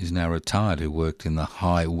who's now retired, who worked in the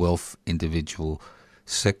high wealth individual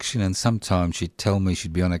section, and sometimes she'd tell me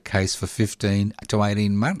she'd be on a case for 15 to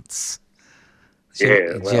 18 months.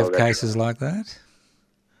 Did you have cases like that?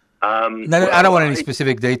 No, I don't want any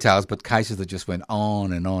specific details, but cases that just went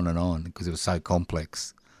on and on and on because it was so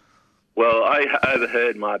complex. Well, I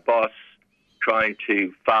overheard my boss trying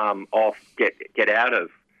to farm off, get out of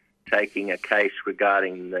taking a case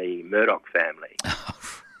regarding the Murdoch family.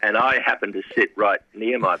 And I happened to sit right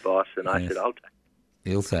near my boss, and I said, I'll take it.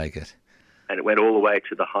 He'll take it. And it went all the way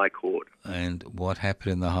to the High Court. And what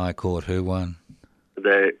happened in the High Court? Who won?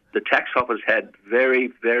 The tax office had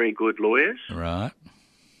very, very good lawyers. Right.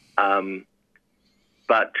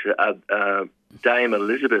 But Dame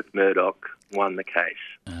Elizabeth Murdoch won the case.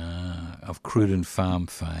 Of Cruden Farm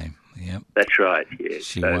fame. Yep. That's right, yes.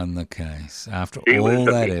 She won the case after all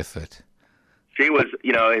that effort. She was,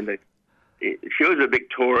 she was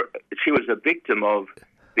a victim of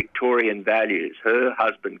Victorian values. Her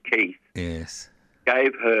husband, Keith,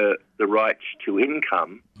 gave her the rights to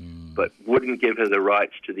income, but wouldn't give her the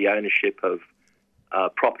rights to the ownership of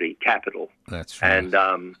property, capital. That's right. And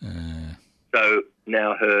so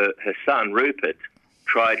now her son, Rupert,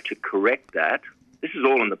 tried to correct that. This is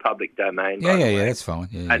all in the public domain. Yeah, that's fine.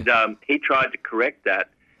 Yeah. And he tried to correct that,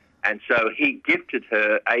 and so he gifted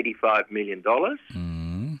her $85 million.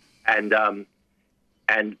 And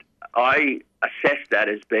I assessed that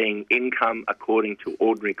as being income according to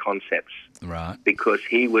ordinary concepts. Right. Because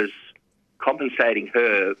he was compensating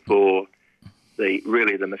her for the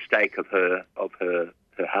mistake of her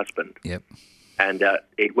husband. Yep. And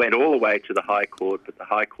it went all the way to the High Court, but the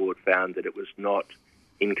High Court found that it was not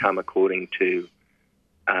income according to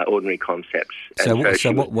ordinary concepts. So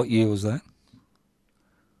what year was that?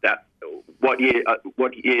 What year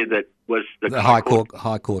that was the High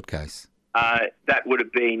Court case? That would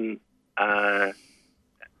have been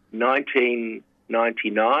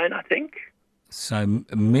 1999, I think. So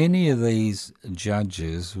many of these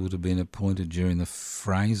judges would have been appointed during the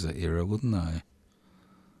Fraser era, wouldn't they?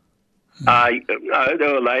 No,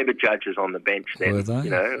 there were Labor judges on the bench then. Were they?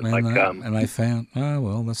 And they found,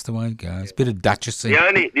 that's the way it goes. Bit of duchessing.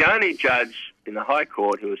 The only judge in the High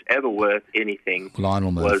Court who was ever worth anything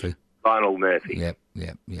Lionel Murphy. was Lionel Murphy. Yep.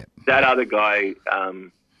 That other guy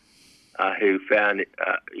who found,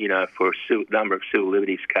 for a number of civil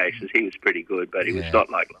liberties cases, he was pretty good, but he was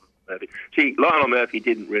not like Lionel Murphy. See, Lionel Murphy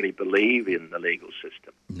didn't really believe in the legal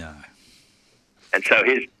system. No. And so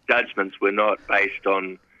his judgments were not based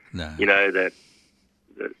on... No. The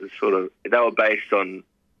sort of, they were based on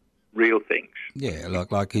real things. Yeah,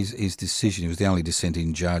 like his decision. He was the only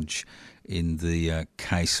dissenting judge in the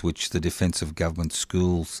case which the Defence of Government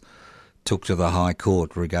Schools took to the High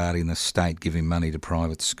Court regarding the state giving money to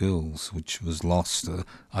private schools, which was lost,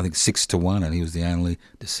 I think 6-1, and he was the only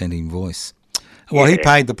dissenting voice. Well, he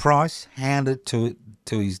paid the price, handed to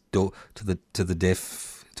his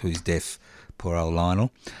deaf. Poor old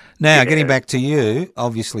Lionel. Now, getting back to you,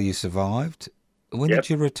 obviously you survived. When did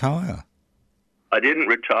you retire? I didn't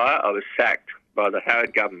retire. I was sacked by the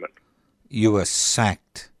Howard government. You were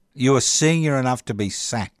sacked. You were senior enough to be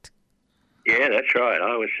sacked. Yeah, that's right.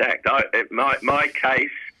 I was sacked. My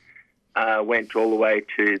case went all the way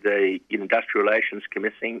to the Industrial Relations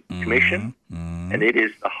Commission, and it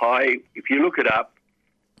is the high... If you look it up,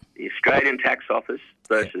 the Australian Tax Office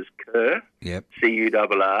versus Curr,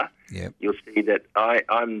 CURR, you'll see that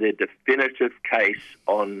I'm the definitive case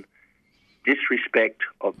on disrespect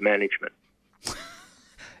of management.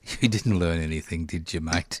 You didn't learn anything, did you,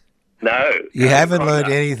 mate? No. You haven't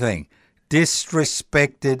learned anything.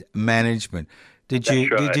 Disrespected management. Did you?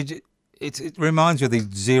 It reminds me of these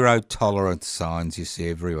zero tolerance signs you see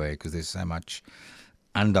everywhere because there's so much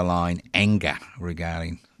underlying anger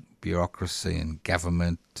regarding bureaucracy and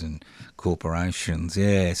government and corporations.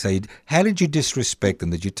 Yeah. So how did you disrespect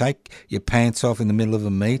them? Did you take your pants off in the middle of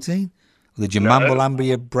a meeting? Or did you mumble under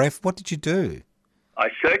your breath? What did you do? I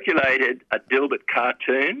circulated a Dilbert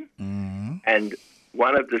cartoon, and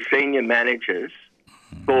one of the senior managers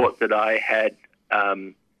thought that I had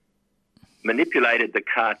manipulated the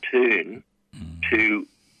cartoon to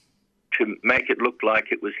make it look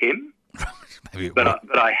like it was him.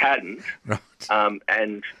 But I hadn't. Right.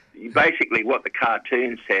 And basically what the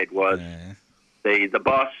cartoon said was the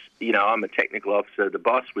boss, I'm a technical officer, the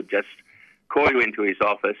boss would just call you into his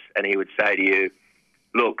office and he would say to you,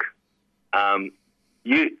 look, I'll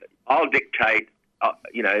dictate,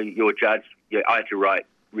 your judge, I have to write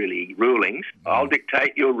really rulings. I'll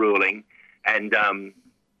dictate your ruling and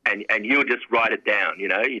you'll just write it down, you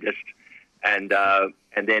just, and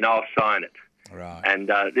then I'll sign it. Right. And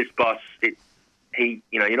this boss,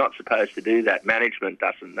 you're not supposed to do that. Management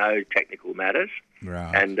doesn't know technical matters.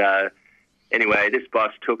 Right. And anyway, this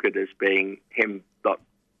boss took it as being him not,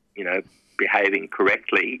 behaving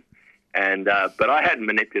correctly. And but I hadn't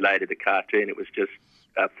manipulated the cartoon. It was just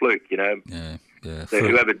a fluke, Yeah. So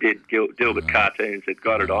whoever did Dilbert cartoons had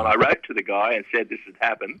got it on. I wrote to the guy and said this had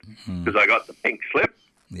happened because I got the pink slip.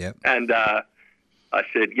 Yep. And I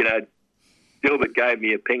said, Dilbert gave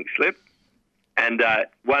me a pink slip. And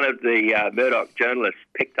one of the Murdoch journalists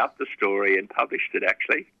picked up the story and published it,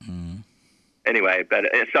 actually. Mm. Anyway, but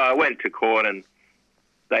so I went to court, and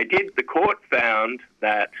the court found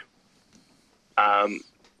that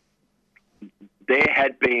there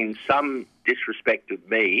had been some disrespect of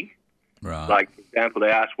me. Right. Like, for example,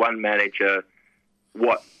 they asked one manager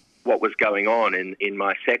what was going on in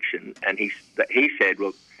my section, and he said,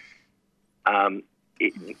 well,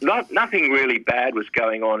 nothing really bad was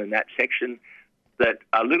going on in that section, that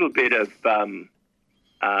a little bit of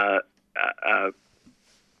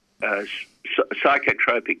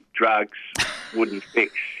psychotropic drugs wouldn't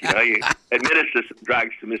fix. You administer some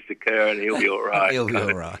drugs to Mr. Curr and he'll be all right. He'll be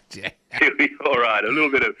all right, yeah. He'll be all right. A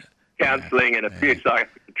little bit of counselling and a few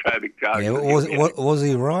psychotropic drugs. Yeah, was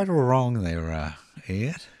he right or wrong there,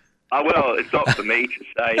 Ed? Oh, well, it's not for me to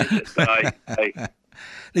say, is it? But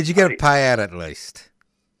Did you get a payout at least?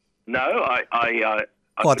 No, I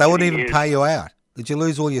What, they wouldn't even pay you out? Did you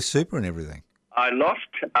lose all your super and everything? I lost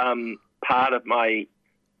part of my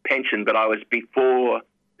pension, but I was before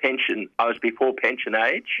pension. I was before pension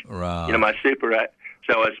age. Right. My super.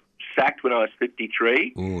 So I was sacked when I was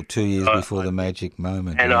 53. Oh, 2 years before the magic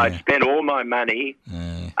moment. And yeah. I spent all my money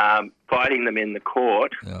fighting them in the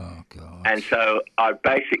court. Oh, God. And so I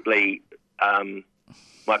basically,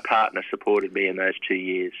 my partner supported me in those 2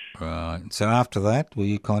 years. Right. So after that, were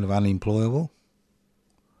you kind of unemployable?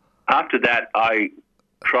 After that, I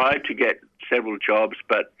tried to get several jobs,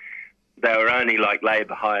 but they were only like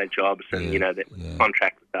labour hire jobs, and the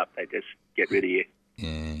contract was up. They just get rid of you.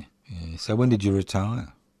 Yeah. So when did you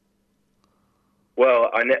retire?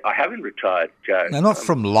 Well, I haven't retired, Joe. No, not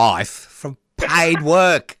from life, from paid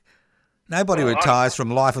work. Nobody retires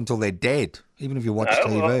from life until they're dead, even if you watch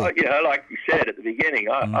TV. Well, like you said at the beginning,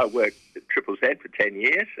 I worked at Triple Z for 10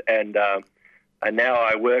 years, and now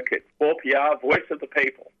I work at 4PR, Voice of the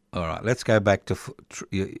People. All right, let's go back to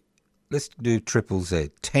let's do Triple Z.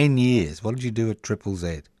 10 years. What did you do at Triple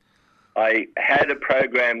Z? I had a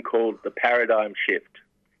program called The Paradigm Shift.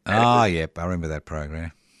 Yep, I remember that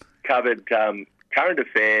program. Covered current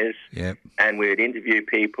affairs, yep, and we'd interview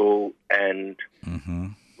people, and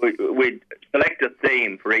we'd select a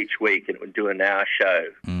theme for each week, and it would do an hour show.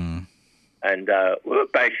 Mm. And we were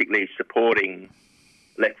basically supporting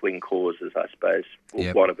left-wing causes, I suppose,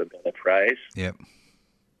 for want of a better phrase. Yep.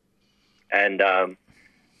 And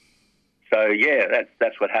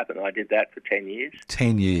that's what happened. I did that for 10 years.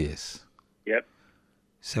 10 years? Yep.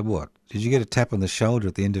 So what? Did you get a tap on the shoulder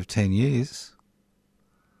at the end of 10 years?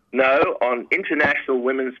 No, on International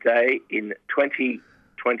Women's Day in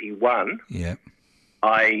 2021, yep,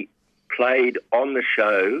 I played on the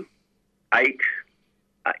show 8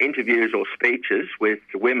 interviews or speeches with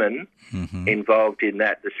women involved in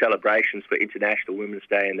the celebrations for International Women's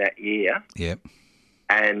Day in that year. Yep.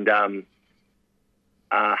 And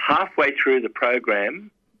halfway through the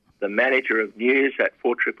program, the manager of news at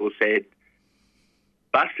 4ZZZ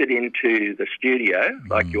busted into the studio,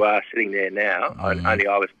 like you are sitting there now, only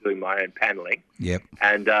I was doing my own panelling, yep,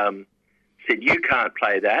 and said, "You can't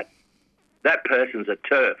play that. That person's a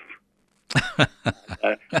TERF."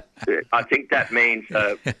 I think that means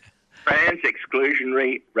trans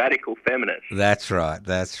exclusionary radical feminist. That's right.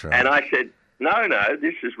 And I said, "No,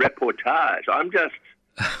 this is reportage. I'm just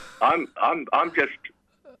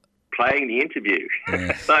playing the interview.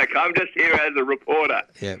 Yes. Like, I'm just here as a reporter."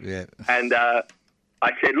 Yep. And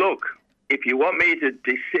I said, "Look, if you want me to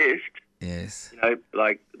desist," yes,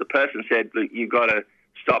 like the person said, "Look, you've got to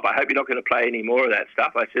stop. I hope you're not going to play any more of that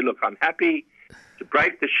stuff." I said, "Look, I'm happy to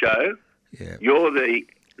break the show. Yep. You're the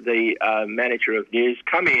manager of news.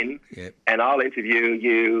 Come in, and I'll interview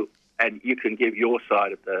you, and you can give your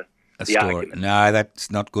side of the story. Argument." No, that's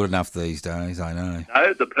not good enough these days, I know.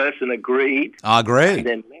 No, the person agreed. I agree. And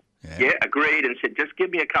then, agreed and said, "Just give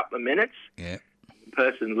me a couple of minutes." Yeah. The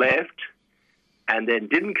person left and then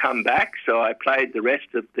didn't come back, so I played the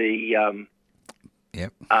rest of the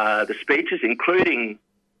speeches, including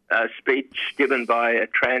a speech given by a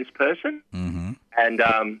trans person. Mm-hmm.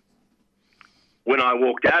 And when I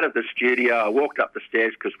walked out of the studio, I walked up the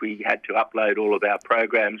stairs because we had to upload all of our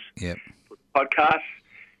programs for the podcast,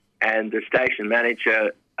 and the station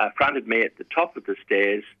manager fronted me at the top of the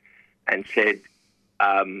stairs and said,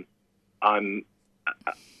 "I'm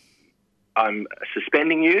I'm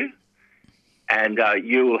suspending you, and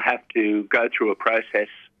you will have to go through a process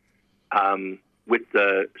with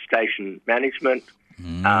the station management.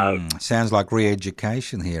 Sounds like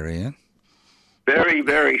re-education here, Ian. Very,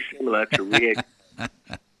 very similar to re-education.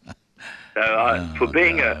 So for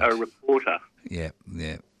being a reporter. Yep.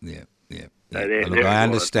 So Look, I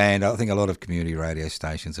understand. I think a lot of community radio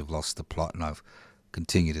stations have lost the plot, and I've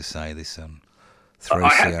continued to say this on 3CR. I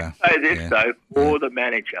have to say this, though, for the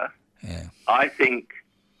manager, I think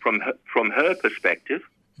from her perspective,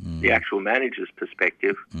 the actual manager's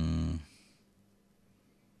perspective,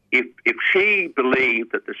 if she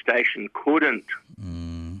believed that the station couldn't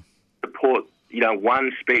support,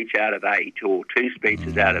 one speech out of 8 or 2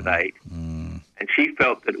 speeches out of 8, and she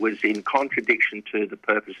felt that it was in contradiction to the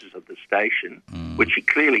purposes of the station, which she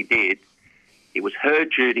clearly did, it was her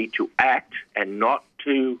duty to act and not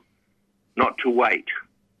to wait.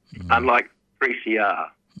 Unlike 3CR,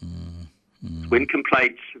 when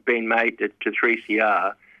complaints have been made to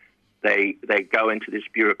 3CR, they go into this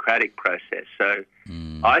bureaucratic process. So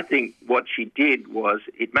I think what she did was,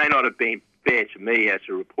 it may not have been fair to me as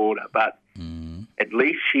a reporter, but at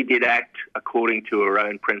least she did act according to her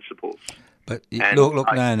own principles. But look,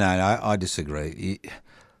 I disagree.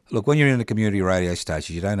 Look, when you're in a community radio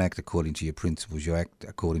station, you don't act according to your principles. You act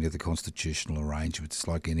according to the constitutional arrangements. It's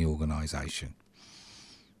like any organisation.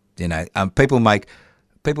 People make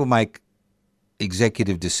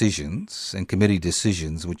executive decisions and committee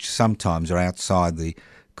decisions which sometimes are outside the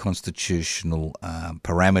constitutional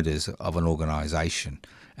parameters of an organisation,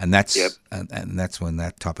 and that's and that's when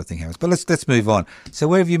that type of thing happens. But let's move on. So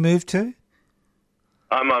where have you moved to?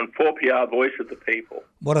 I'm on 4PR Voice of the People.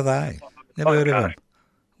 What are they? Never heard of them.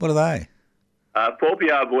 What are they?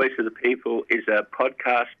 4PR Voice of the People is a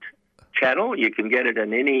podcast channel. You can get it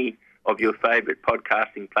on any of your favourite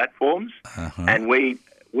podcasting platforms. And we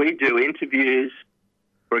do interviews.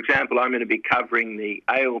 For example, I'm going to be covering the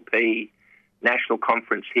ALP National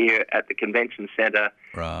Conference here at the Convention Centre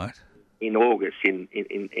in August, in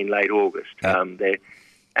late August. Yep.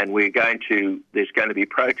 And there's going to be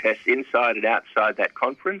protests inside and outside that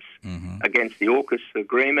conference against the AUKUS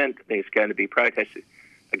agreement. There's going to be protests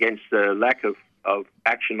against the lack of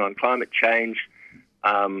action on climate change,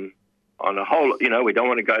 on a whole, we don't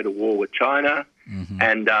want to go to war with China,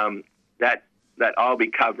 and that I'll be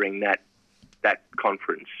covering that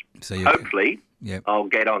conference. So hopefully I'll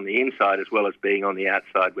get on the inside as well as being on the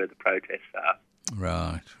outside where the protests are.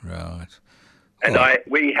 Right. And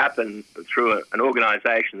we happen, through an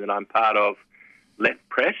organisation that I'm part of, Left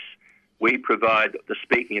Press, we provide the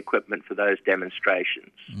speaking equipment for those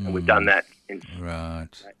demonstrations. And we've done that in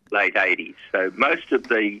late 80s. So most of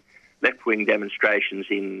the left-wing demonstrations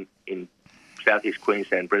in southeast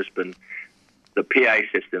Queensland, Brisbane, the PA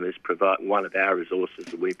system is one of our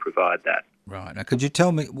resources, and we provide that. Right. Now, could you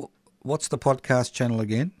tell me, what's the podcast channel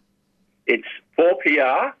again? It's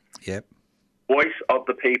 4PR, Voice of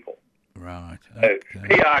the People. Right. Okay. So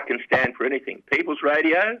PR can stand for anything. People's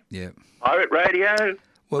Radio, pirate radio.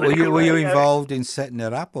 Well, were you involved in setting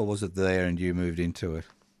it up, or was it there and you moved into it?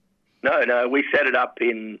 No, we set it up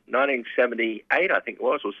in 1978, I think it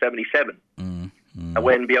was, or 77,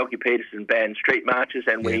 when Bjelke Petersen banned street marches,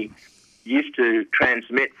 and we used to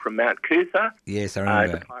transmit from Mount Cootha. Yes, I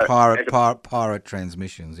remember. Pirate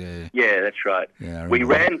transmissions, Yeah, that's right. Yeah, we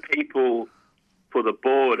ran people for the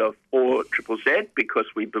board of 4ZZZ because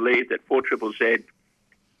we believed that 4ZZZ,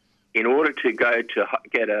 in order to go to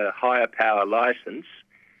get a higher power licence,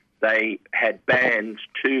 they had banned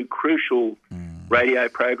 2 crucial radio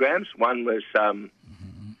programs. One was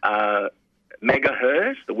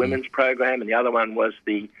Megahertz, the women's program, and the other one was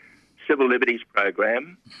the Civil Liberties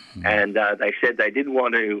program. And they said they didn't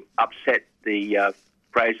want to upset the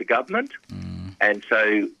Fraser government. And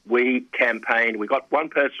so we campaigned. We got one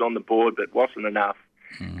person on the board, but it wasn't enough.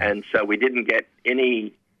 And so we didn't get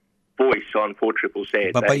any voice on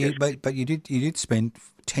 4ZZZ. But you did spend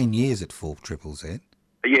 10 years at 4ZZZ.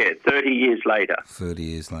 Yeah, 30 years later. 30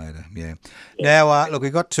 years later, yeah. Now, look,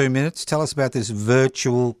 we've got 2 minutes. Tell us about this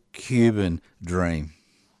virtual Cuban dream.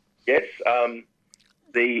 Yes,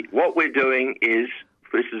 what we're doing is,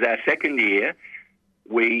 this is our second year,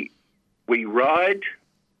 we ride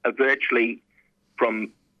virtually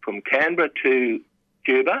from Canberra to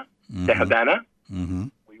Cuba, to Havana.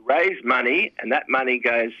 We raise money, and that money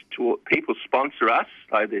goes to people sponsor us.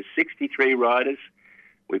 So there's 63 riders.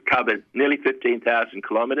 We've covered nearly 15,000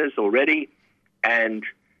 kilometres already, and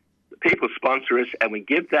people sponsor us, and we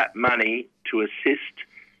give that money to assist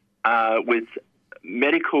with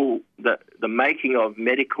medical, the making of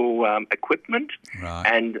medical equipment,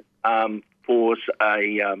 and for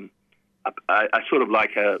a sort of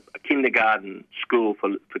like a kindergarten school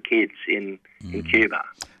for kids in Cuba.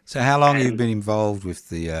 So how long have you been involved with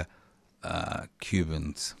the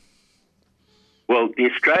Cubans? Well, the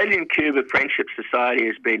Australian Cuba Friendship Society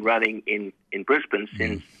has been running in Brisbane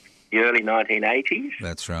since the early 1980s.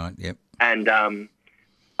 That's right, yep. And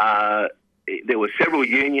there were several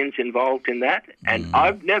unions involved in that, and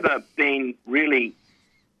I've never been really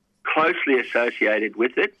closely associated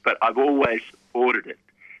with it, but I've always supported it.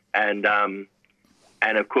 And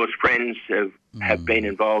of course, friends have been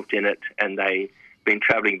involved in it, and they've been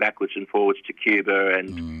travelling backwards and forwards to Cuba.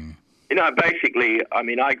 And, basically,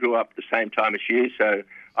 I grew up the same time as you, so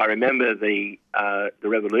I remember the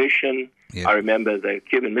revolution. Yep. I remember the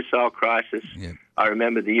Cuban Missile Crisis. Yep. I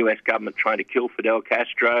remember the US government trying to kill Fidel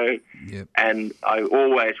Castro. Yep. And I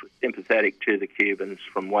always was sympathetic to the Cubans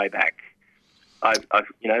from way back.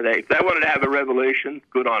 If they wanted to have a revolution,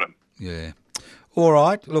 good on them. Yeah. All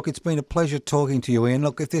right. Look, it's been a pleasure talking to you, Ian.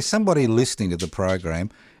 Look, if there's somebody listening to the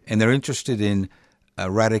program and they're interested in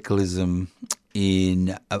radicalism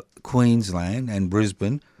in Queensland and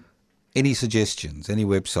Brisbane, any suggestions, any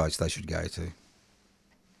websites they should go to?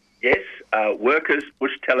 Yes,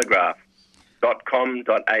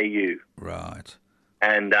 workersbushtelegraph.com.au. Right.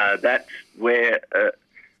 And that's where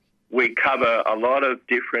we cover a lot of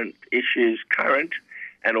different issues, current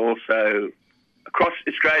and also across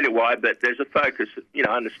Australia-wide, but there's a focus,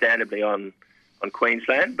 understandably on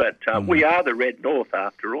Queensland, but we are the Red North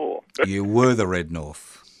after all. You were the Red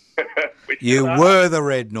North. You were the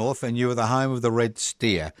Red North, and you were the home of the Red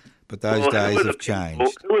Steer, but those days have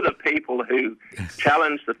changed. Who are the people who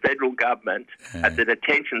challenged the federal government at the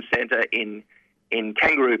detention centre in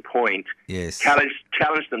Kangaroo Point? Yes.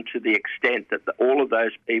 Challenged them to the extent that all of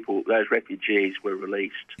those people, those refugees, were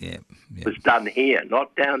released. Yeah. It was done here,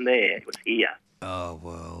 not down there. It was here. Oh,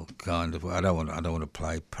 well, kind of. I don't want to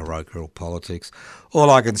play parochial politics. All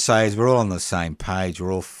I can say is we're all on the same page.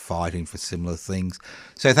 We're all fighting for similar things.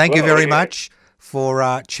 So thank you very much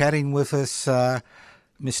for chatting with us,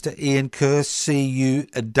 Mr. Ian Curr,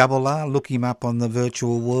 C-U-R-R. Look him up on the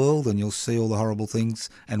virtual world and you'll see all the horrible things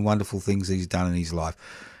and wonderful things he's done in his life.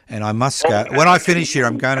 And I must go. When I finish here,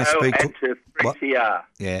 I'm going to speak to...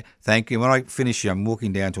 Yeah, thank you. When I finish here, I'm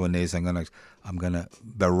walking down to Inez. I'm going to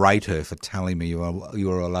berate her for telling me you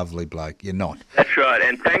are a lovely bloke. You're not. That's right.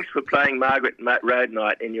 And thanks for playing Margaret Road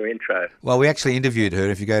Night in your intro. Well, we actually interviewed her.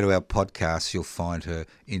 If you go to our podcast, you'll find her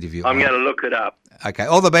interview. I'm going to look it up. Okay.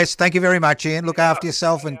 All the best. Thank you very much, Ian. Look after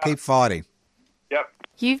yourself and keep fighting. Yep.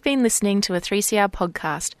 You've been listening to a 3CR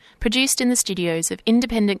podcast produced in the studios of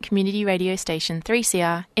independent community radio station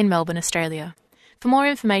 3CR in Melbourne, Australia. For more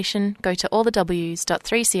information, go to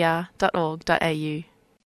allthews.3cr.org.au.